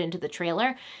shoved into the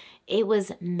trailer, it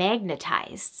was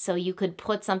magnetized. So you could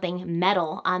put something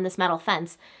metal on this metal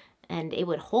fence and it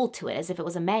would hold to it as if it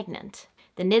was a magnet.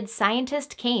 The NIDS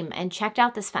scientist came and checked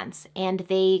out this fence, and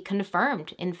they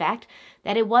confirmed, in fact,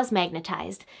 that it was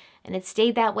magnetized, and it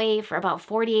stayed that way for about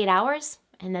 48 hours,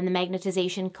 and then the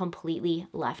magnetization completely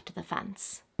left the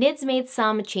fence. NIDS made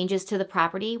some changes to the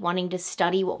property, wanting to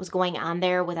study what was going on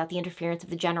there without the interference of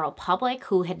the general public,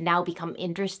 who had now become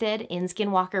interested in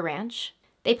Skinwalker Ranch.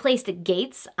 They placed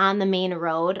gates on the main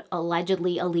road,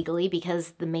 allegedly illegally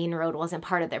because the main road wasn't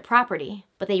part of their property,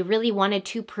 but they really wanted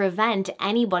to prevent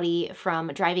anybody from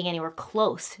driving anywhere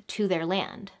close to their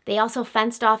land. They also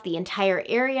fenced off the entire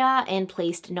area and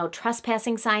placed no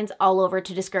trespassing signs all over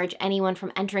to discourage anyone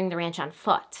from entering the ranch on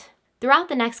foot. Throughout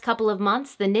the next couple of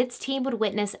months, the NIDS team would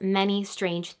witness many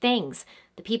strange things.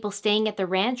 The people staying at the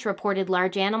ranch reported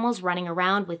large animals running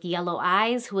around with yellow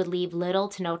eyes who would leave little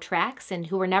to no tracks and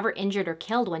who were never injured or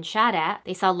killed when shot at.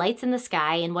 They saw lights in the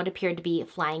sky and what appeared to be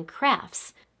flying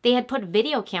crafts. They had put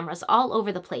video cameras all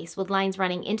over the place with lines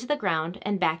running into the ground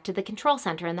and back to the control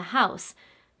center in the house.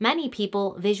 Many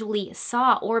people visually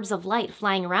saw orbs of light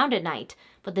flying around at night,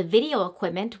 but the video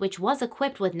equipment, which was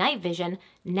equipped with night vision,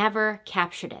 never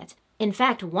captured it. In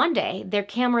fact, one day, their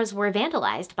cameras were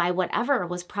vandalized by whatever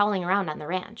was prowling around on the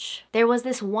ranch. There was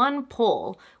this one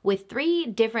pole with 3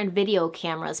 different video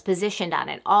cameras positioned on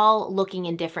it, all looking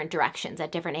in different directions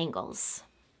at different angles.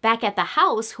 Back at the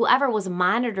house, whoever was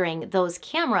monitoring those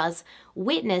cameras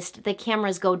witnessed the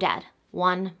cameras go dead,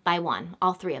 one by one,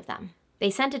 all 3 of them. They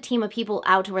sent a team of people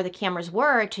out to where the cameras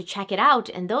were to check it out,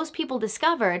 and those people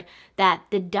discovered that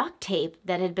the duct tape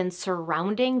that had been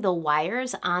surrounding the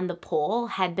wires on the pole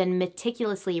had been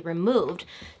meticulously removed.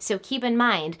 So keep in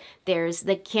mind, there's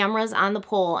the cameras on the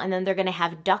pole, and then they're going to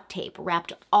have duct tape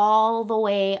wrapped all the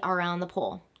way around the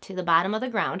pole to the bottom of the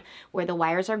ground where the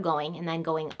wires are going, and then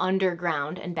going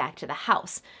underground and back to the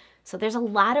house. So there's a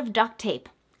lot of duct tape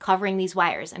covering these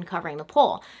wires and covering the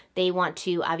pole. They want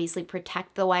to obviously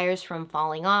protect the wires from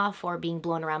falling off or being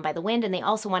blown around by the wind, and they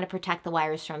also want to protect the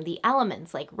wires from the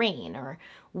elements like rain or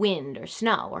wind or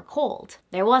snow or cold.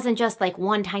 There wasn't just like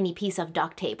one tiny piece of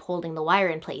duct tape holding the wire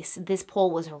in place. This pole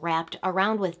was wrapped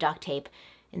around with duct tape,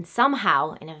 and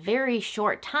somehow, in a very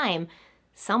short time,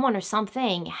 someone or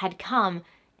something had come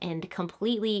and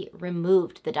completely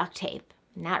removed the duct tape,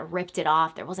 not ripped it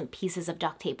off. There wasn't pieces of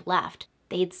duct tape left.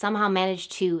 They'd somehow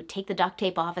managed to take the duct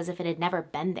tape off as if it had never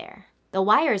been there. The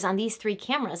wires on these 3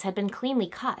 cameras had been cleanly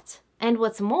cut. And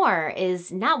what's more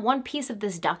is not one piece of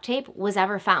this duct tape was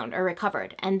ever found or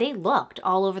recovered. And they looked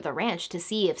all over the ranch to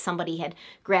see if somebody had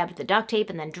grabbed the duct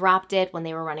tape and then dropped it when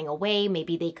they were running away.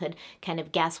 Maybe they could kind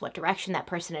of guess what direction that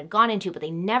person had gone into, but they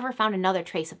never found another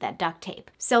trace of that duct tape.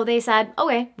 So they said,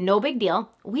 okay, no big deal.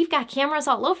 We've got cameras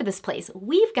all over this place.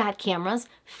 We've got cameras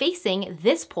facing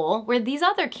this pole where these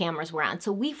other cameras were on.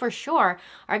 So we for sure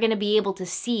are going to be able to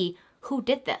see who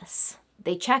did this.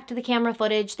 They checked the camera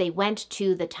footage. They went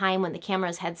to the time when the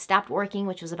cameras had stopped working,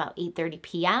 which was about 8:30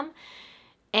 p.m.,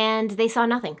 and they saw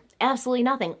nothing, absolutely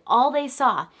nothing. All they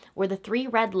saw were the 3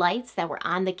 red lights that were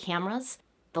on the cameras,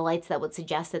 the lights that would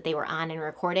suggest that they were on and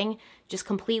recording, just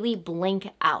completely blink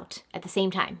out at the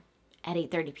same time at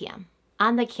 8:30 p.m.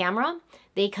 On the camera,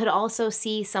 they could also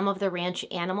see some of the ranch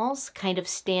animals kind of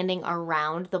standing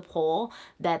around the pole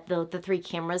that the 3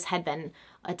 cameras had been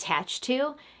attached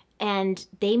to, and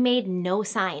they made no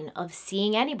sign of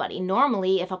seeing anybody.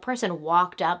 Normally, if a person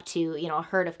walked up to, a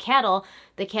herd of cattle,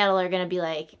 the cattle are going to be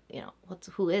like,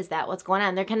 who is that? What's going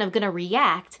on? They're kind of going to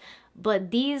react.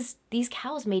 But these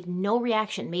cows made no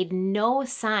reaction, made no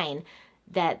sign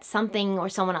that something or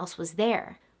someone else was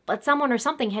there. But someone or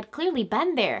something had clearly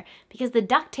been there because the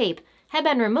duct tape had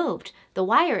been removed. The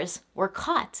wires were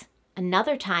cut.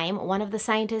 Another time, one of the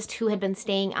scientists who had been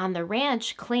staying on the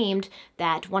ranch claimed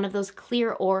that one of those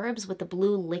clear orbs with the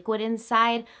blue liquid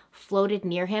inside floated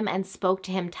near him and spoke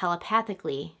to him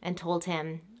telepathically and told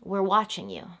him, "We're watching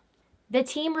you." The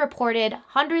team reported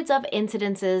hundreds of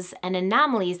incidences and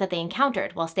anomalies that they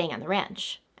encountered while staying on the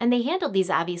ranch. And they handled these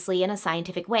obviously in a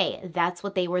scientific way. That's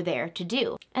what they were there to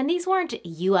do. And these weren't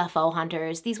UFO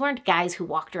hunters. These weren't guys who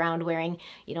walked around wearing,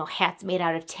 hats made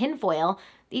out of tinfoil.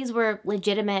 These were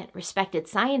legitimate, respected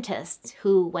scientists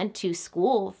who went to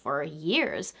school for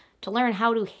years to learn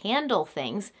how to handle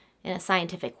things in a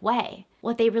scientific way.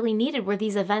 What they really needed were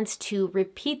these events to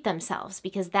repeat themselves,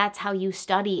 because that's how you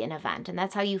study an event and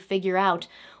that's how you figure out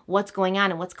what's going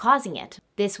on and what's causing it.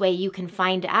 This way you can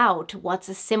find out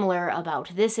what's similar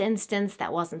about this instance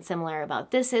that wasn't similar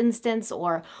about this instance,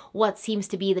 or what seems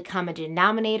to be the common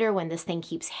denominator when this thing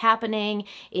keeps happening.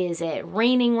 Is it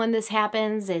raining when this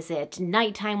happens? Is it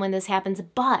nighttime when this happens?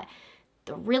 But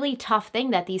the really tough thing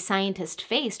that these scientists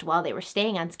faced while they were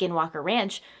staying on Skinwalker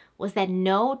Ranch was that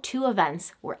no two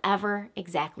events were ever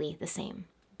exactly the same.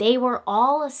 They were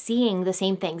all seeing the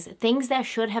same things that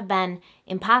should have been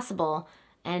impossible,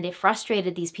 and it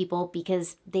frustrated these people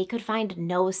because they could find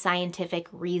no scientific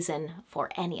reason for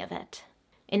any of it.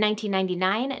 In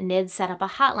 1999, NIDS set up a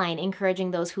hotline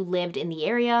encouraging those who lived in the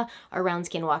area around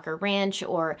Skinwalker Ranch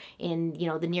or in,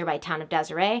 the nearby town of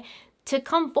Desiree to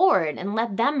come forward and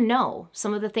let them know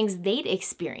some of the things they'd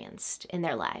experienced in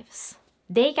their lives.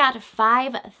 They got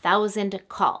 5,000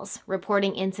 calls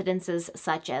reporting incidences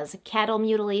such as cattle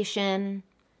mutilation,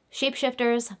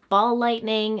 shapeshifters, ball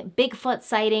lightning, Bigfoot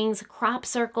sightings, crop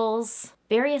circles,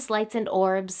 various lights and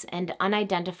orbs, and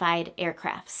unidentified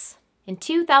aircrafts. In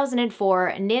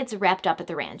 2004, NIDS wrapped up at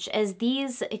the ranch as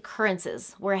these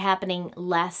occurrences were happening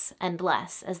less and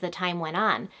less as the time went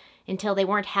on until they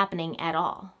weren't happening at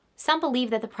all. Some believe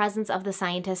that the presence of the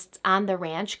scientists on the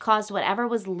ranch caused whatever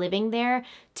was living there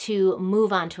to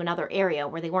move on to another area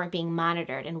where they weren't being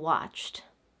monitored and watched.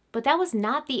 But that was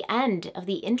not the end of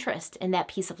the interest in that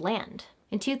piece of land.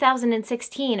 In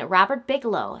 2016, Robert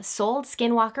Bigelow sold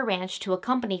Skinwalker Ranch to a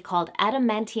company called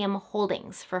Adamantium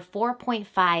Holdings for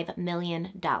 $4.5 million.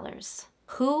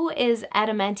 Who is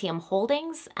Adamantium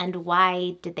Holdings and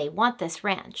why did they want this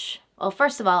ranch? Well,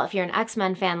 first of all, if you're an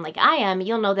X-Men fan like I am,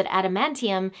 you'll know that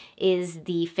adamantium is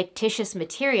the fictitious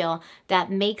material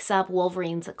that makes up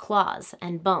Wolverine's claws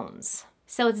and bones.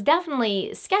 So it's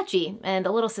definitely sketchy and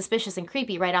a little suspicious and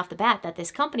creepy right off the bat that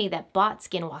this company that bought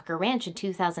Skinwalker Ranch in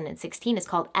 2016 is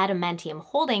called Adamantium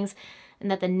Holdings, and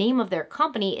that the name of their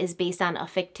company is based on a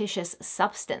fictitious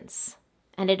substance.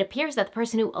 And it appears that the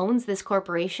person who owns this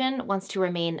corporation wants to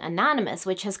remain anonymous,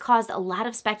 which has caused a lot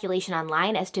of speculation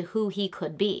online as to who he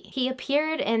could be. He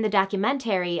appeared in the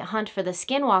documentary Hunt for the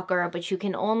Skinwalker, but you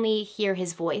can only hear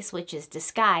his voice, which is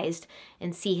disguised,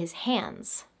 and see his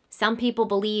hands. Some people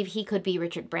believe he could be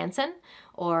Richard Branson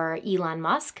or Elon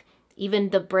Musk, even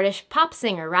the British pop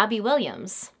singer Robbie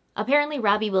Williams. Apparently,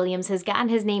 Robbie Williams has gotten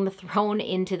his name thrown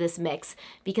into this mix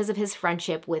because of his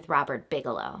friendship with Robert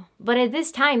Bigelow. But at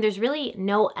this time, there's really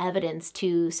no evidence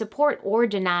to support or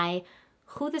deny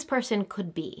who this person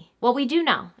could be. What we do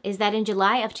know is that in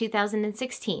July of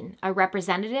 2016, a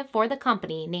representative for the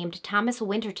company named Thomas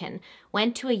Winterton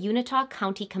went to a Unitah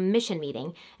County Commission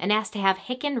meeting and asked to have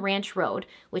Hicken Ranch Road,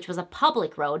 which was a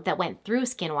public road that went through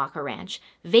Skinwalker Ranch,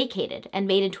 vacated and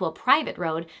made into a private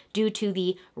road due to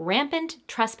the rampant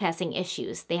trespassing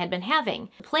issues they had been having.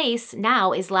 The place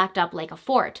now is locked up like a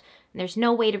fort. There's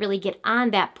no way to really get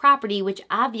on that property, which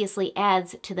obviously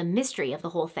adds to the mystery of the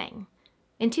whole thing.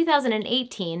 In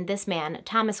 2018, this man,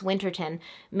 Thomas Winterton,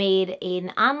 made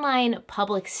an online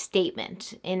public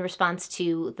statement in response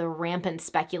to the rampant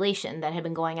speculation that had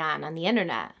been going on the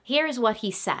internet. Here's what he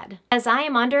said. As I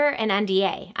am under an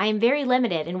NDA, I am very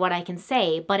limited in what I can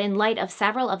say, but in light of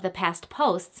several of the past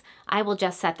posts, I will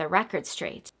just set the record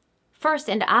straight. First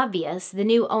and obvious, the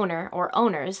new owner or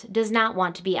owners does not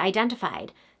want to be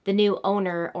identified. The new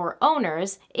owner or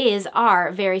owners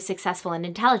are very successful and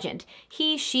intelligent.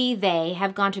 He, she, they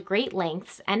have gone to great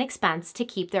lengths and expense to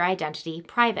keep their identity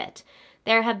private.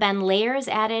 There have been layers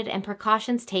added and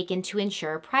precautions taken to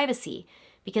ensure privacy.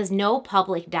 Because no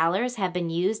public dollars have been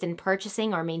used in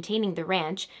purchasing or maintaining the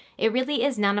ranch, it really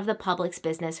is none of the public's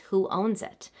business who owns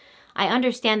it. I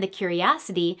understand the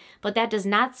curiosity, but that does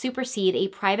not supersede a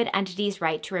private entity's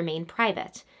right to remain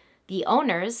private. The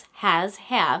owners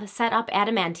have set up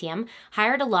Adamantium,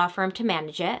 hired a law firm to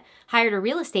manage it, hired a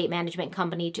real estate management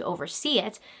company to oversee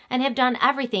it, and have done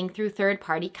everything through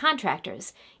third-party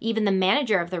contractors. Even the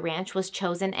manager of the ranch was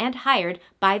chosen and hired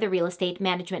by the real estate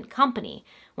management company.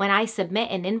 When I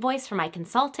submit an invoice for my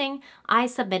consulting, I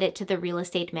submit it to the real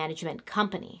estate management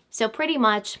company. So pretty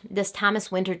much this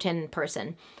Thomas Winterton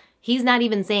person, he's not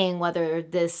even saying whether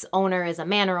this owner is a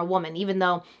man or a woman, even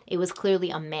though it was clearly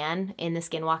a man in the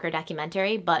Skinwalker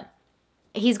documentary, but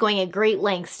he's going at great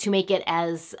lengths to make it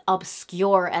as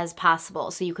obscure as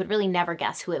possible, so you could really never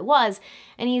guess who it was,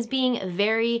 and he's being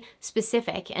very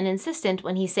specific and insistent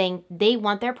when he's saying they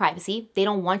want their privacy, they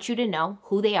don't want you to know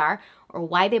who they are, or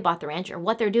why they bought the ranch, or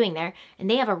what they're doing there, and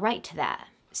they have a right to that.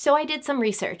 So I did some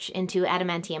research into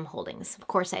Adamantium Holdings. Of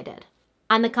course I did.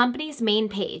 On the company's main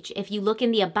page, if you look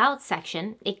in the About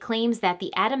section, it claims that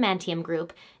the Adamantium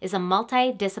Group is a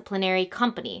multidisciplinary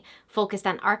company focused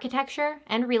on architecture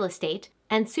and real estate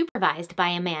and supervised by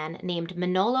a man named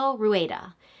Manolo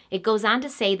Rueda. It goes on to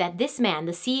say that this man,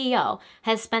 the CEO,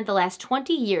 has spent the last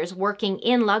 20 years working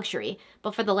in luxury,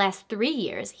 but for the last 3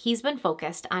 years, he's been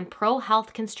focused on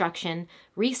pro-health construction,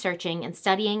 researching and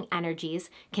studying energies,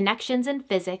 connections in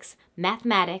physics,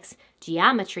 mathematics,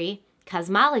 geometry,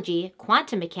 cosmology,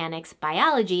 quantum mechanics,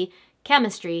 biology,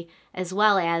 chemistry, as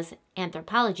well as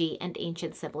anthropology and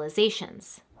ancient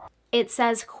civilizations. It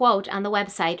says, quote, on the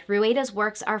website, Rueda's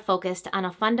works are focused on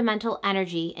a fundamental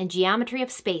energy and geometry of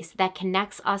space that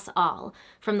connects us all,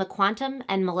 from the quantum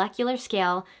and molecular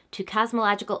scale to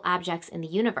cosmological objects in the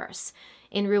universe.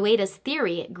 In Rueda's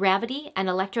theory, gravity and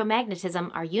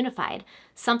electromagnetism are unified,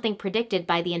 something predicted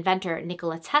by the inventor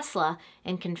Nikola Tesla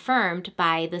and confirmed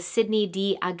by the Sidney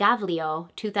D. Agavalio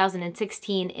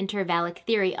 2016 intervallic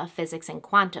theory of physics and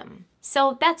quantum.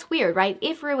 So that's weird, right?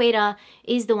 If Rueda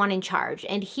is the one in charge,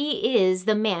 and he is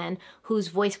the man whose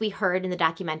voice we heard in the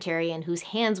documentary and whose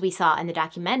hands we saw in the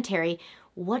documentary,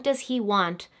 what does he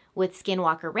want with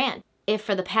Skinwalker Ranch? If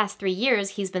for the past 3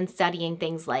 years he's been studying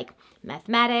things like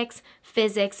mathematics,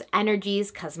 physics, energies,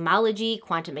 cosmology,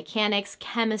 quantum mechanics,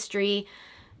 chemistry,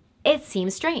 it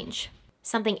seems strange.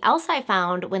 Something else I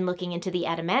found when looking into the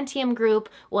adamantium group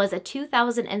was a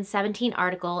 2017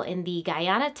 article in the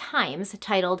Guyana Times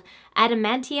titled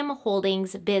Adamantium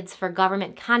Holdings Bids for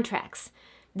Government Contracts.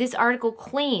 This article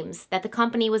claims that the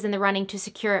company was in the running to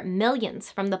secure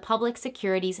millions from the Public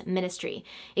Securities Ministry.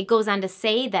 It goes on to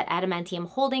say that Adamantium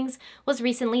Holdings was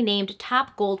recently named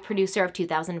top gold producer of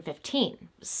 2015.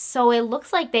 So it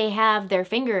looks like they have their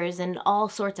fingers in all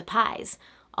sorts of pies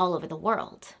all over the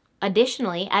world.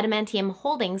 Additionally, Adamantium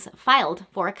Holdings filed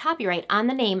for a copyright on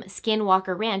the name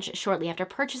Skinwalker Ranch shortly after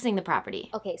purchasing the property.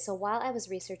 Okay, so while I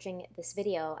was researching this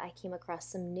video, I came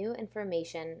across some new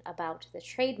information about the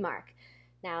trademark.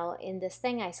 Now, in this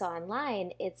thing I saw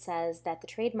online, it says that the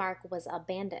trademark was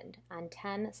abandoned on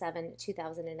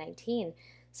 10/7/2019,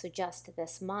 so just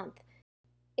this month.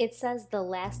 It says the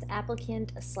last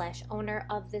applicant/owner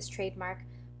of this trademark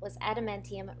was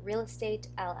Adamantium Real Estate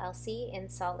LLC in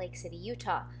Salt Lake City,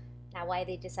 Utah. Now, why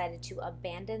they decided to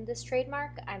abandon this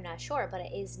trademark, I'm not sure, but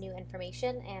it is new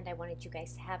information and I wanted you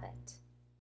guys to have it.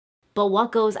 But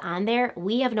what goes on there,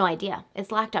 we have no idea.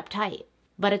 It's locked up tight.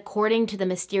 But according to the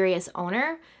mysterious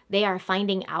owner, they are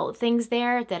finding out things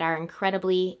there that are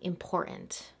incredibly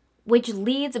important, which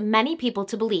leads many people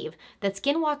to believe that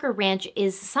Skinwalker Ranch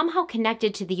is somehow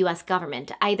connected to the U.S.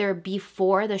 government, either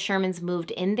before the Shermans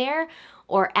moved in there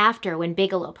or after when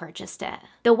Bigelow purchased it.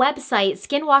 The website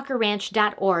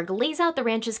skinwalkerranch.org lays out the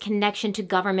ranch's connection to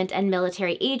government and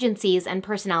military agencies and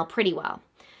personnel pretty well.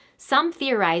 Some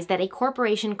theorize that a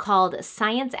corporation called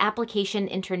Science Application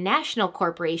International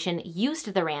Corporation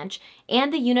used the ranch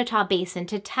and the Unitah Basin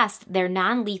to test their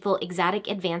non-lethal exotic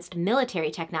advanced military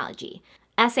technology.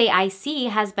 SAIC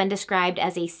has been described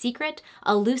as a secret,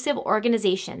 elusive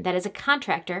organization that is a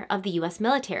contractor of the U.S.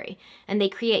 military, and they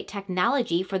create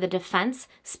technology for the defense,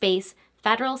 space,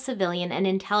 federal, civilian, and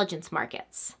intelligence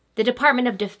markets. The Department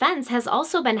of Defense has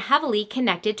also been heavily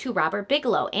connected to Robert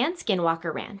Bigelow and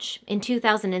Skinwalker Ranch. In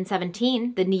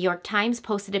 2017, the New York Times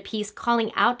posted a piece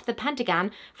calling out the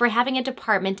Pentagon for having a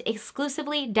department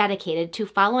exclusively dedicated to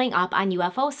following up on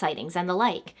UFO sightings and the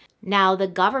like. Now, the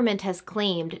government has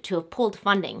claimed to have pulled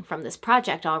funding from this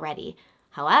project already.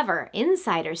 However,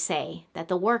 insiders say that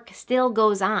the work still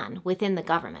goes on within the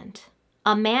government.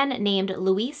 A man named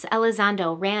Luis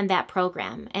Elizondo ran that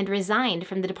program and resigned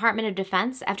from the Department of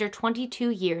Defense after 22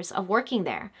 years of working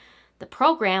there. The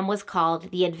program was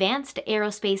called the Advanced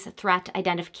Aerospace Threat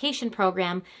Identification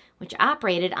Program, which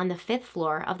operated on the 5th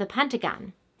floor of the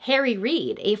Pentagon. Harry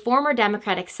Reid, a former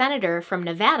Democratic senator from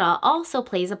Nevada, also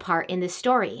plays a part in this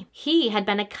story. He had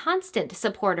been a constant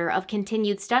supporter of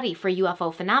continued study for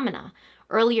UFO phenomena.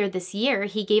 Earlier this year,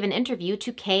 he gave an interview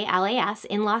to KLAS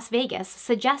in Las Vegas,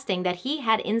 suggesting that he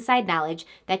had inside knowledge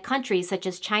that countries such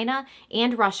as China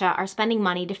and Russia are spending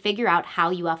money to figure out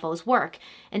how UFOs work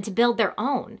and to build their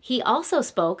own. He also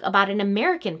spoke about an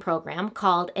American program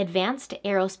called Advanced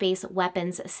Aerospace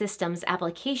Weapons Systems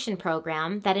Application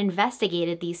Program that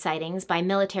investigated these sightings by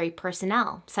military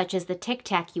personnel, such as the Tic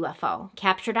Tac UFO,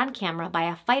 captured on camera by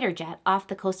a fighter jet off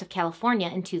the coast of California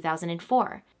in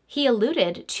 2004. He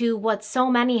alluded to what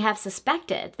so many have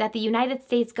suspected, that the United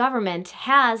States government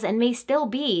has and may still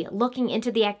be looking into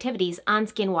the activities on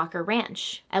Skinwalker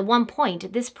Ranch. At one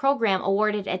point, this program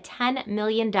awarded a $10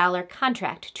 million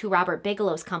contract to Robert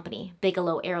Bigelow's company,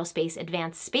 Bigelow Aerospace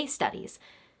Advanced Space Studies.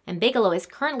 And Bigelow is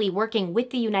currently working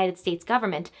with the United States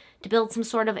government to build some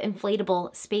sort of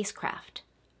inflatable spacecraft.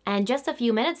 And just a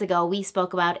few minutes ago, we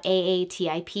spoke about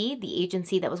AATIP, the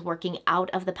agency that was working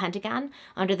out of the Pentagon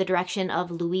under the direction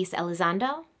of Luis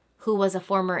Elizondo, who was a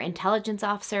former intelligence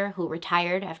officer who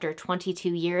retired after 22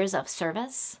 years of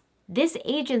service. This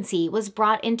agency was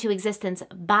brought into existence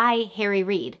by Harry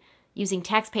Reid, using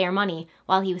taxpayer money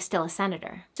while he was still a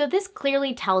senator. So this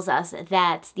clearly tells us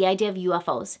that the idea of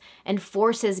UFOs and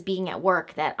forces being at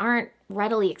work that aren't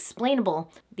readily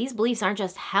explainable, these beliefs aren't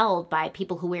just held by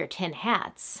people who wear tin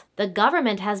hats. The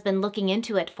government has been looking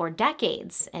into it for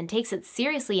decades and takes it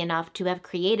seriously enough to have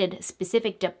created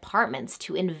specific departments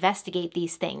to investigate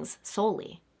these things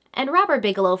solely. And Robert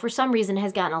Bigelow, for some reason,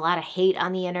 has gotten a lot of hate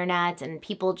on the internet, and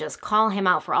people just call him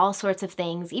out for all sorts of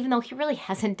things, even though he really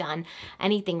hasn't done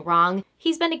anything wrong.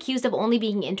 He's been accused of only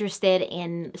being interested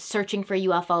in searching for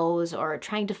UFOs or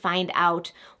trying to find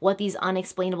out what these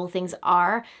unexplainable things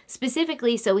are,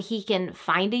 specifically so he can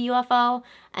find a UFO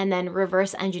and then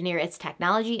reverse engineer its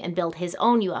technology and build his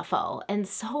own UFO. And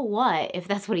so what if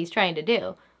that's what he's trying to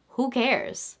do? Who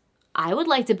cares? I would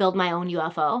like to build my own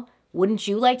UFO. Wouldn't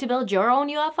you like to build your own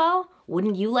UFO?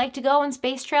 Wouldn't you like to go and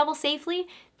space travel safely?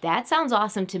 That sounds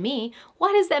awesome to me.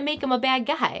 Why does that make him a bad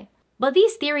guy? But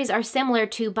these theories are similar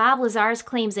to Bob Lazar's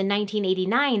claims in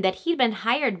 1989 that he'd been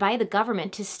hired by the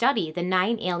government to study the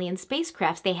 9 alien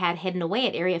spacecrafts they had hidden away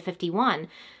at Area 51,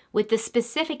 with the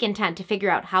specific intent to figure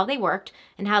out how they worked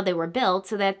and how they were built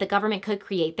so that the government could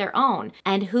create their own.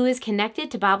 And who is connected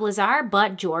to Bob Lazar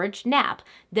but George Knapp,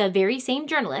 the very same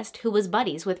journalist who was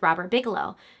buddies with Robert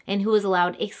Bigelow, and who was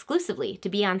allowed exclusively to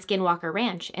be on Skinwalker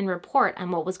Ranch and report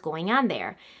on what was going on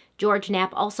there. George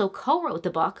Knapp also co-wrote the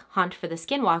book, Hunt for the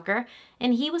Skinwalker,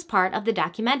 and he was part of the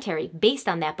documentary based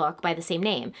on that book by the same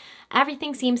name.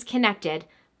 Everything seems connected,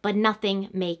 but nothing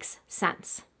makes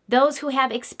sense. Those who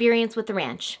have experience with the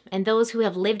ranch and those who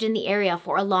have lived in the area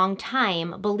for a long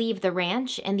time believe the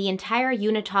ranch and the entire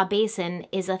Uinta Basin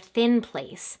is a thin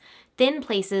place. Thin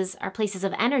places are places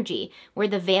of energy where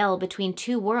the veil between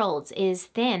two worlds is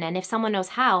thin, and if someone knows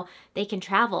how, they can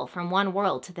travel from one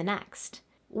world to the next.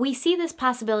 We see this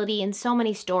possibility in so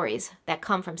many stories that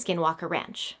come from Skinwalker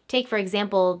Ranch. Take, for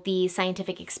example, the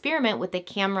scientific experiment with the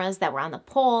cameras that were on the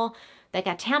pole that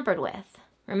got tampered with.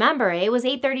 Remember, it was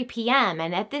 8:30 p.m.,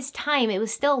 and at this time it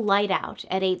was still light out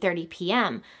at 8:30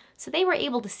 p.m., so they were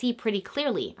able to see pretty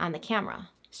clearly on the camera.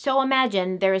 So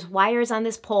imagine there's wires on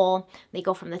this pole. They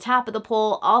go from the top of the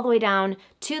pole all the way down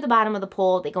to the bottom of the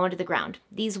pole. They go into the ground.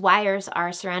 These wires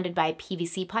are surrounded by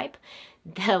PVC pipe.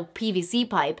 The PVC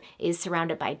pipe is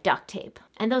surrounded by duct tape.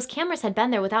 And those cameras had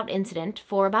been there without incident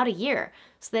for about a year.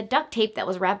 So the duct tape that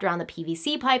was wrapped around the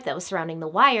PVC pipe that was surrounding the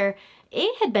wire,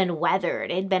 it had been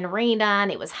weathered. It had been rained on.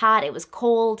 It was hot. It was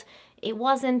cold. It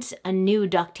wasn't a new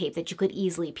duct tape that you could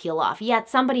easily peel off. Yet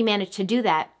somebody managed to do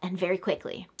that, and very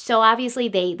quickly. So obviously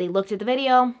they looked at the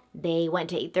video, they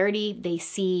went to 8:30, they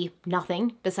see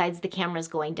nothing besides the cameras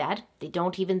going dead. They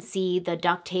don't even see the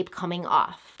duct tape coming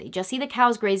off. They just see the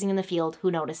cows grazing in the field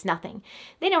who notice nothing.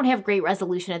 They don't have great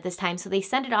resolution at this time, so they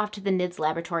send it off to the NIDS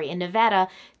laboratory in Nevada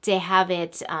to have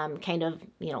it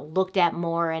looked at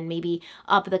more and maybe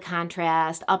up the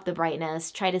contrast, up the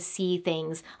brightness, try to see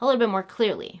things a little bit more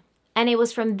clearly. And it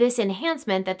was from this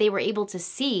enhancement that they were able to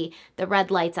see the red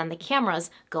lights on the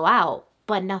cameras go out,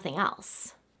 but nothing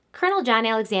else. Colonel John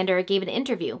Alexander gave an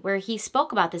interview where he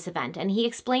spoke about this event, and he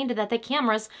explained that the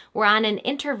cameras were on an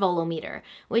intervalometer,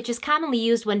 which is commonly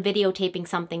used when videotaping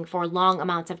something for long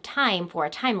amounts of time for a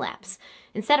time lapse.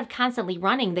 Instead of constantly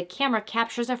running, the camera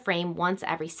captures a frame once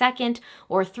every second,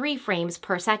 or 3 frames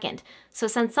per second. So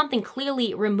since something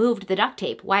clearly removed the duct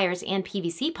tape, wires, and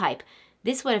PVC pipe,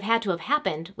 this would have had to have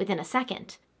happened within a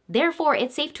second. Therefore,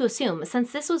 it's safe to assume,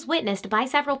 since this was witnessed by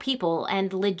several people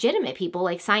and legitimate people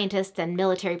like scientists and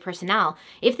military personnel,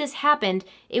 if this happened,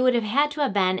 it would have had to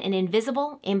have been an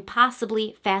invisible,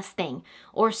 impossibly fast thing,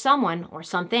 or someone or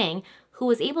something who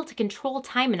was able to control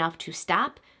time enough to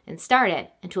stop and start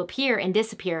it and to appear and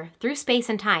disappear through space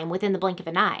and time within the blink of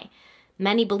an eye.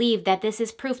 Many believe that this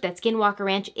is proof that Skinwalker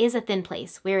Ranch is a thin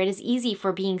place where it is easy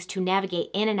for beings to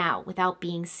navigate in and out without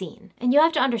being seen. And you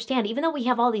have to understand, even though we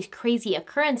have all these crazy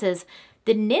occurrences,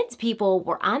 the NIDS people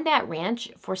were on that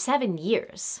ranch for 7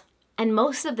 years. And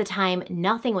most of the time,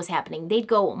 nothing was happening. They'd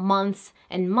go months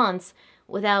and months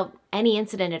without any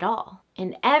incident at all.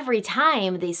 And every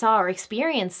time they saw or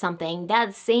experienced something,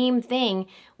 that same thing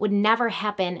would never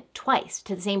happen twice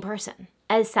to the same person.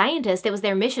 As scientists, it was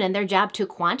their mission and their job to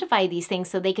quantify these things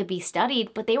so they could be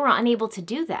studied, but they were unable to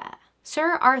do that.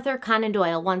 Sir Arthur Conan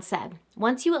Doyle once said,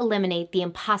 "Once you eliminate the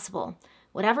impossible,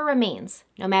 whatever remains,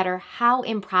 no matter how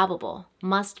improbable,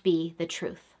 must be the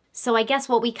truth." So I guess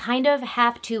what we kind of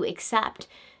have to accept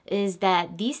is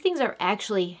that these things are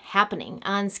actually happening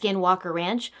on Skinwalker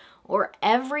Ranch, or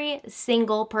every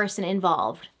single person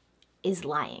involved is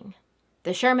lying.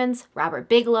 The Shermans, Robert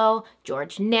Bigelow,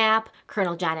 George Knapp,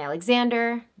 Colonel John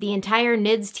Alexander, the entire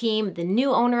NIDS team, the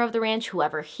new owner of the ranch,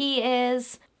 whoever he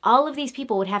is, all of these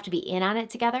people would have to be in on it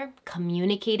together,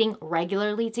 communicating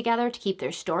regularly together to keep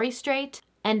their story straight,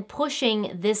 and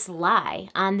pushing this lie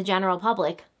on the general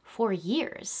public for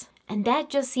years. And that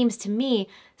just seems to me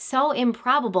so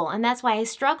improbable. And that's why I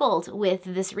struggled with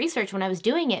this research when I was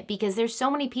doing it, because there's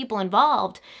so many people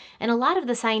involved. And a lot of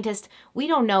the scientists, we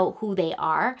don't know who they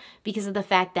are because of the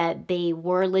fact that they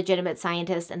were legitimate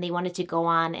scientists and they wanted to go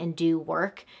on and do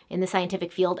work in the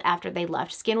scientific field after they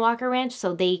left Skinwalker Ranch.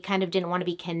 So they kind of didn't want to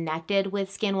be connected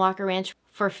with Skinwalker Ranch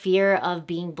for fear of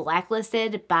being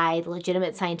blacklisted by the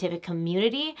legitimate scientific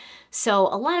community. So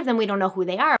a lot of them, we don't know who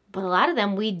they are, but a lot of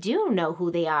them, we do know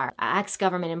who they are.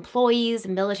 Ex-government employees,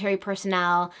 military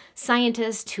personnel,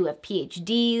 scientists who have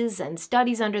PhDs and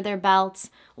studies under their belts.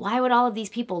 Why would all of these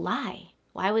people lie?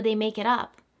 Why would they make it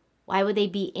up? Why would they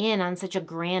be in on such a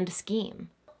grand scheme?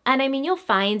 And I mean, you'll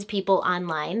find people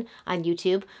online on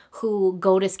YouTube who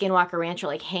go to Skinwalker Ranch or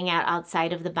like hang out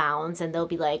outside of the bounds, and they'll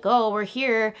be like, oh, we're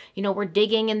here, you know, we're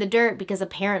digging in the dirt, because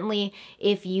apparently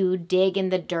if you dig in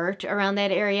the dirt around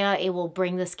that area, it will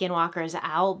bring the skinwalkers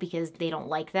out because they don't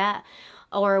like that.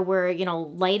 Or we're, you know,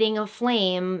 lighting a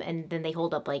flame, and then they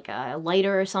hold up like a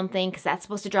lighter or something because that's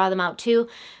supposed to draw them out too.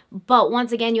 But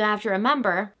once again, you have to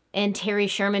remember, and Terry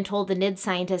Sherman told the NID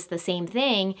scientists the same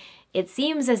thing, it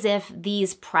seems as if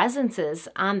these presences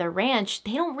on the ranch,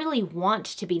 they don't really want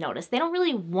to be noticed. They don't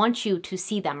really want you to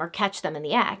see them or catch them in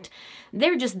the act.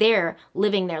 They're just there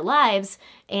living their lives,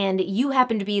 and you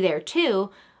happen to be there too,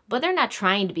 but they're not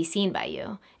trying to be seen by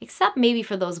you, except maybe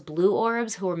for those blue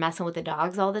orbs who were messing with the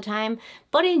dogs all the time.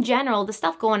 But in general, the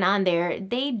stuff going on there,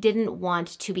 they didn't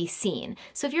want to be seen.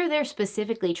 So if you're there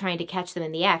specifically trying to catch them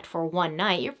in the act for one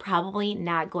night, you're probably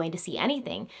not going to see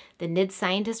anything. The NID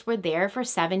scientists were there for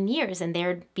 7 years, and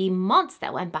there'd be months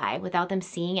that went by without them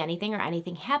seeing anything or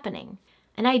anything happening.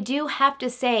 And I do have to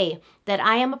say that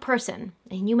I am a person,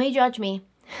 and you may judge me,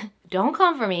 don't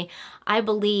come for me. I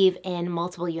believe in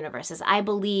multiple universes. I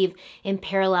believe in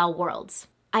parallel worlds.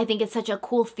 I think it's such a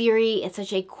cool theory. It's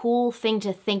such a cool thing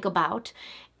to think about.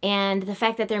 And the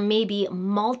fact that there may be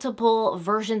multiple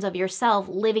versions of yourself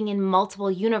living in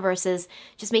multiple universes,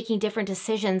 just making different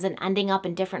decisions and ending up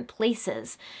in different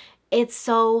places. It's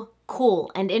so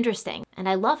cool and interesting. And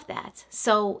I love that.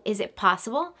 So is it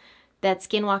possible that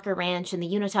Skinwalker Ranch and the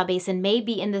Utah Basin may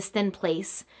be in this thin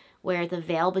place where the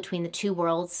veil between the two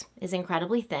worlds is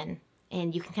incredibly thin,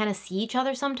 and you can kind of see each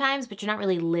other sometimes, but you're not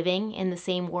really living in the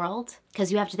same world?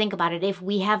 Because you have to think about it. If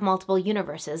we have multiple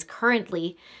universes,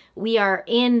 currently we are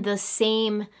in the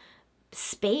same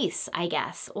space, I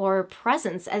guess, or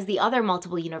presence as the other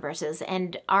multiple universes,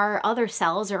 and our other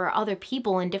selves or our other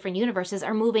people in different universes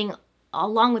are moving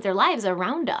along with their lives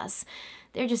around us.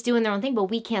 They're just doing their own thing, but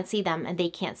we can't see them and they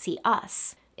can't see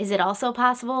us. Is it also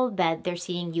possible that they're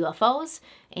seeing UFOs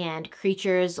and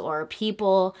creatures or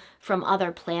people from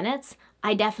other planets?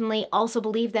 I definitely also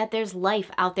believe that there's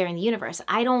life out there in the universe.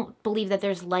 I don't believe that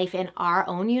there's life in our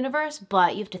own universe,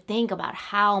 but you have to think about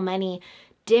how many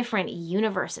different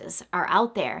universes are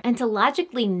out there, and to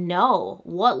logically know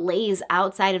what lays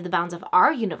outside of the bounds of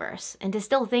our universe, and to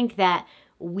still think that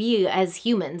we as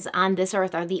humans on this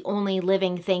earth are the only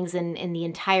living things in the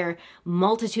entire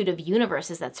multitude of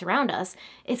universes that surround us,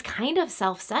 is kind of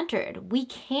self-centered. We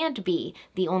can't be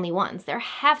the only ones. There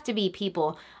have to be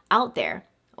people out there,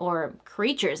 or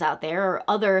creatures out there, or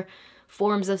other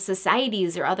forms of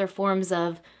societies, or other forms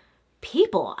of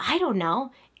people. I don't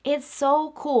know. It's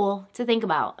so cool to think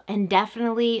about, and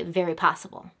definitely very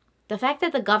possible. The fact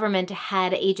that the government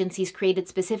had agencies created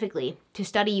specifically to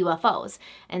study UFOs,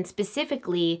 and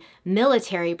specifically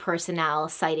military personnel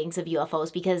sightings of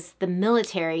UFOs, because the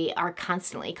military are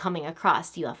constantly coming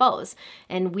across UFOs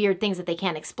and weird things that they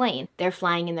can't explain. They're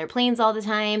flying in their planes all the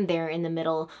time. They're in the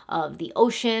middle of the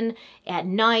ocean at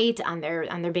night on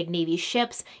their big Navy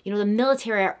ships. You know, the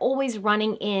military are always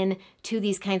running in to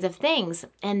these kinds of things.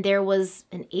 And there was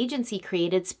an agency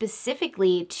created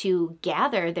specifically to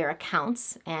gather their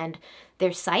accounts and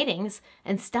their sightings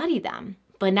and study them.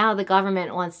 But now the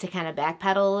government wants to kind of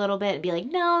backpedal a little bit and be like,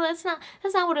 no, that's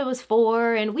not what it was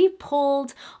for. And we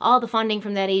pulled all the funding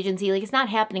from that agency. Like, it's not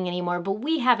happening anymore, but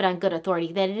we have it on good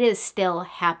authority that it is still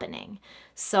happening.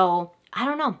 So I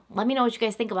don't know. Let me know what you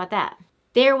guys think about that.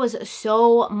 There was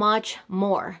so much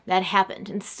more that happened,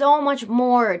 and so much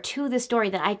more to the story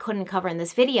that I couldn't cover in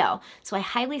this video. So I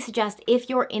highly suggest, if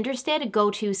you're interested, go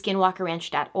to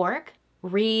skinwalkerranch.org.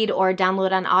 Read or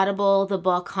download on Audible the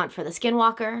book Hunt for the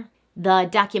Skinwalker. The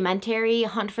documentary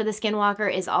Hunt for the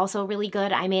Skinwalker is also really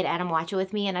good. I made Adam watch it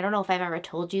with me, and I don't know if I've ever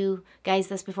told you guys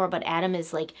this before, but Adam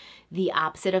is like the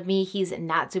opposite of me. He's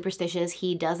not superstitious.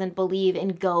 He doesn't believe in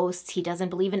ghosts. He doesn't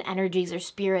believe in energies or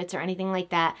spirits or anything like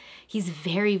that. He's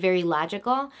very, very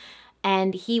logical.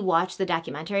 And he watched the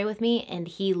documentary with me, and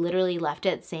he literally left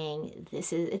it saying,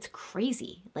 it's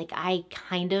crazy. Like, I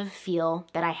kind of feel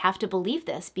that I have to believe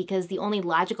this because the only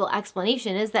logical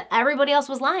explanation is that everybody else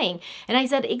was lying. And I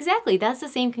said, exactly, that's the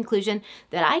same conclusion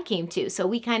that I came to. So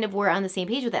we kind of were on the same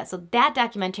page with that. So that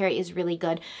documentary is really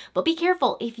good. But be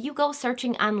careful, if you go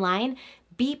searching online,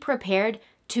 be prepared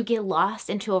to get lost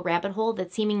into a rabbit hole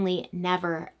that seemingly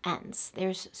never ends.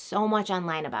 There's so much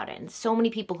online about it and so many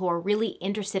people who are really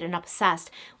interested and obsessed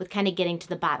with kind of getting to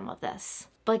the bottom of this.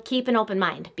 But keep an open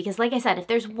mind, because like I said, if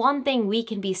there's one thing we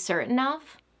can be certain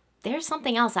of, there's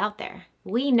something else out there.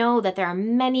 We know that there are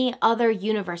many other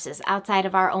universes outside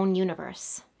of our own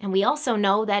universe. And we also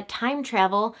know that time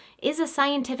travel is a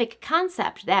scientific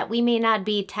concept that we may not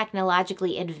be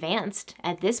technologically advanced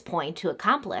at this point to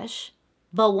accomplish.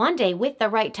 But one day, with the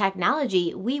right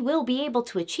technology, we will be able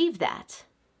to achieve that.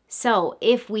 So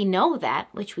if we know that,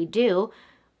 which we do,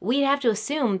 we'd have to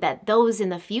assume that those in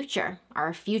the future,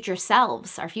 our future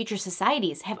selves, our future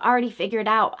societies, have already figured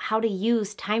out how to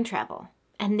use time travel.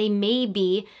 And they may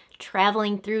be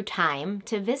traveling through time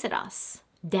to visit us.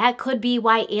 That could be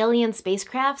why alien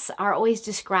spacecrafts are always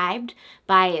described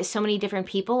by so many different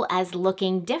people as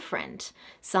looking different.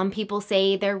 Some people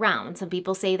say they're round, some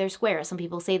people say they're square, some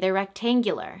people say they're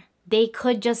rectangular. They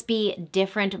could just be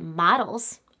different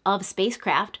models of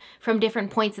spacecraft from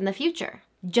different points in the future.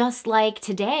 Just like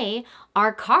today,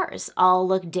 our cars all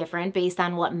look different based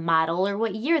on what model or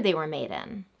what year they were made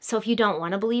in. So if you don't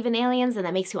want to believe in aliens and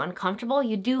that makes you uncomfortable,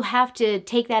 you do have to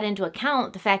take that into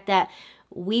account, the fact that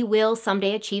we will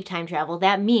someday achieve time travel.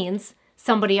 That means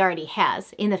somebody already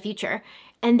has in the future,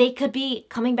 and they could be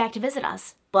coming back to visit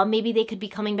us. But maybe they could be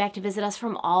coming back to visit us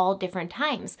from all different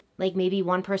times. Like maybe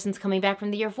one person's coming back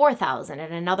from the year 4000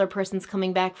 and another person's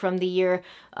coming back from the year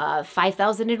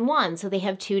 5001. So they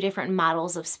have two different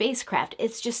models of spacecraft.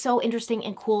 It's just so interesting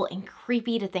and cool and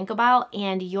creepy to think about,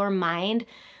 and your mind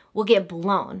will get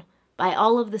blown by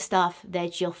all of the stuff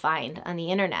that you'll find on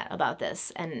the internet about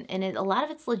this. And a lot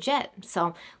of it's legit.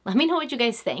 So let me know what you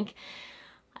guys think.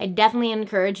 I definitely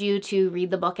encourage you to read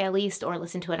the book at least, or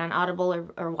listen to it on Audible,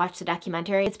 or watch the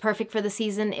documentary. It's perfect for the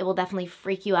season. It will definitely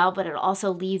freak you out, but it'll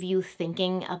also leave you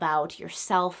thinking about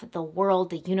yourself, the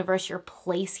world, the universe, your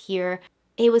place here.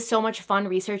 It was so much fun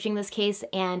researching this case,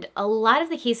 and a lot of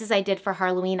the cases I did for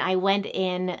Halloween, I went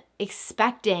in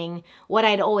expecting what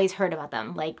I'd always heard about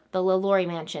them, like the LaLaurie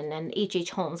Mansion and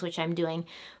H.H. Holmes, which I'm doing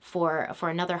for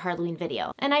another Halloween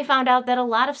video. And I found out that a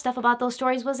lot of stuff about those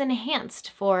stories was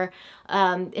enhanced for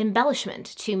embellishment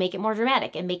to make it more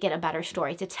dramatic and make it a better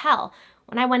story to tell.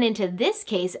 When I went into this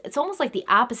case, it's almost like the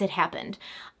opposite happened.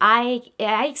 I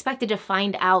expected to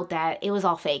find out that it was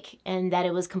all fake and that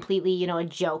it was completely, a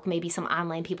joke. Maybe some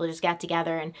online people just got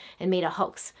together and made a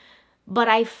hoax. But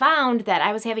I found that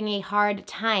I was having a hard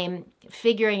time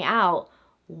figuring out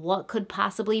what could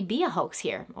possibly be a hoax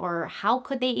here, or how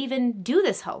could they even do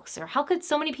this hoax, or how could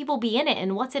so many people be in it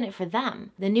and what's in it for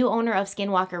them. The new owner of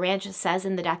Skinwalker Ranch says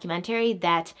in the documentary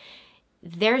that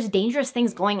there's dangerous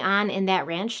things going on in that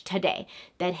ranch today,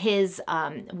 that his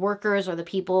workers or the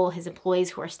people, his employees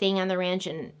who are staying on the ranch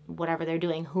and whatever they're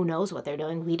doing, who knows what they're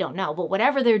doing, we don't know, but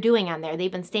whatever they're doing on there,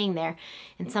 they've been staying there,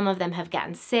 and some of them have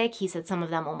gotten sick. He said some of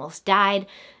them almost died.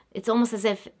 It's almost as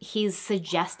if he's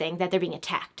suggesting that they're being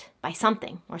attacked by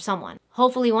something or someone.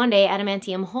 Hopefully one day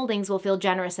Adamantium Holdings will feel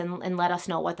generous and let us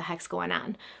know what the heck's going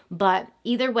on. But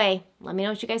either way, let me know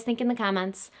what you guys think in the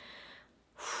comments.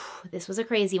 This was a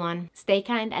crazy one. Stay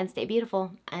kind and stay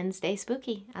beautiful and stay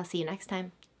spooky. I'll see you next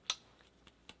time.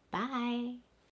 Bye.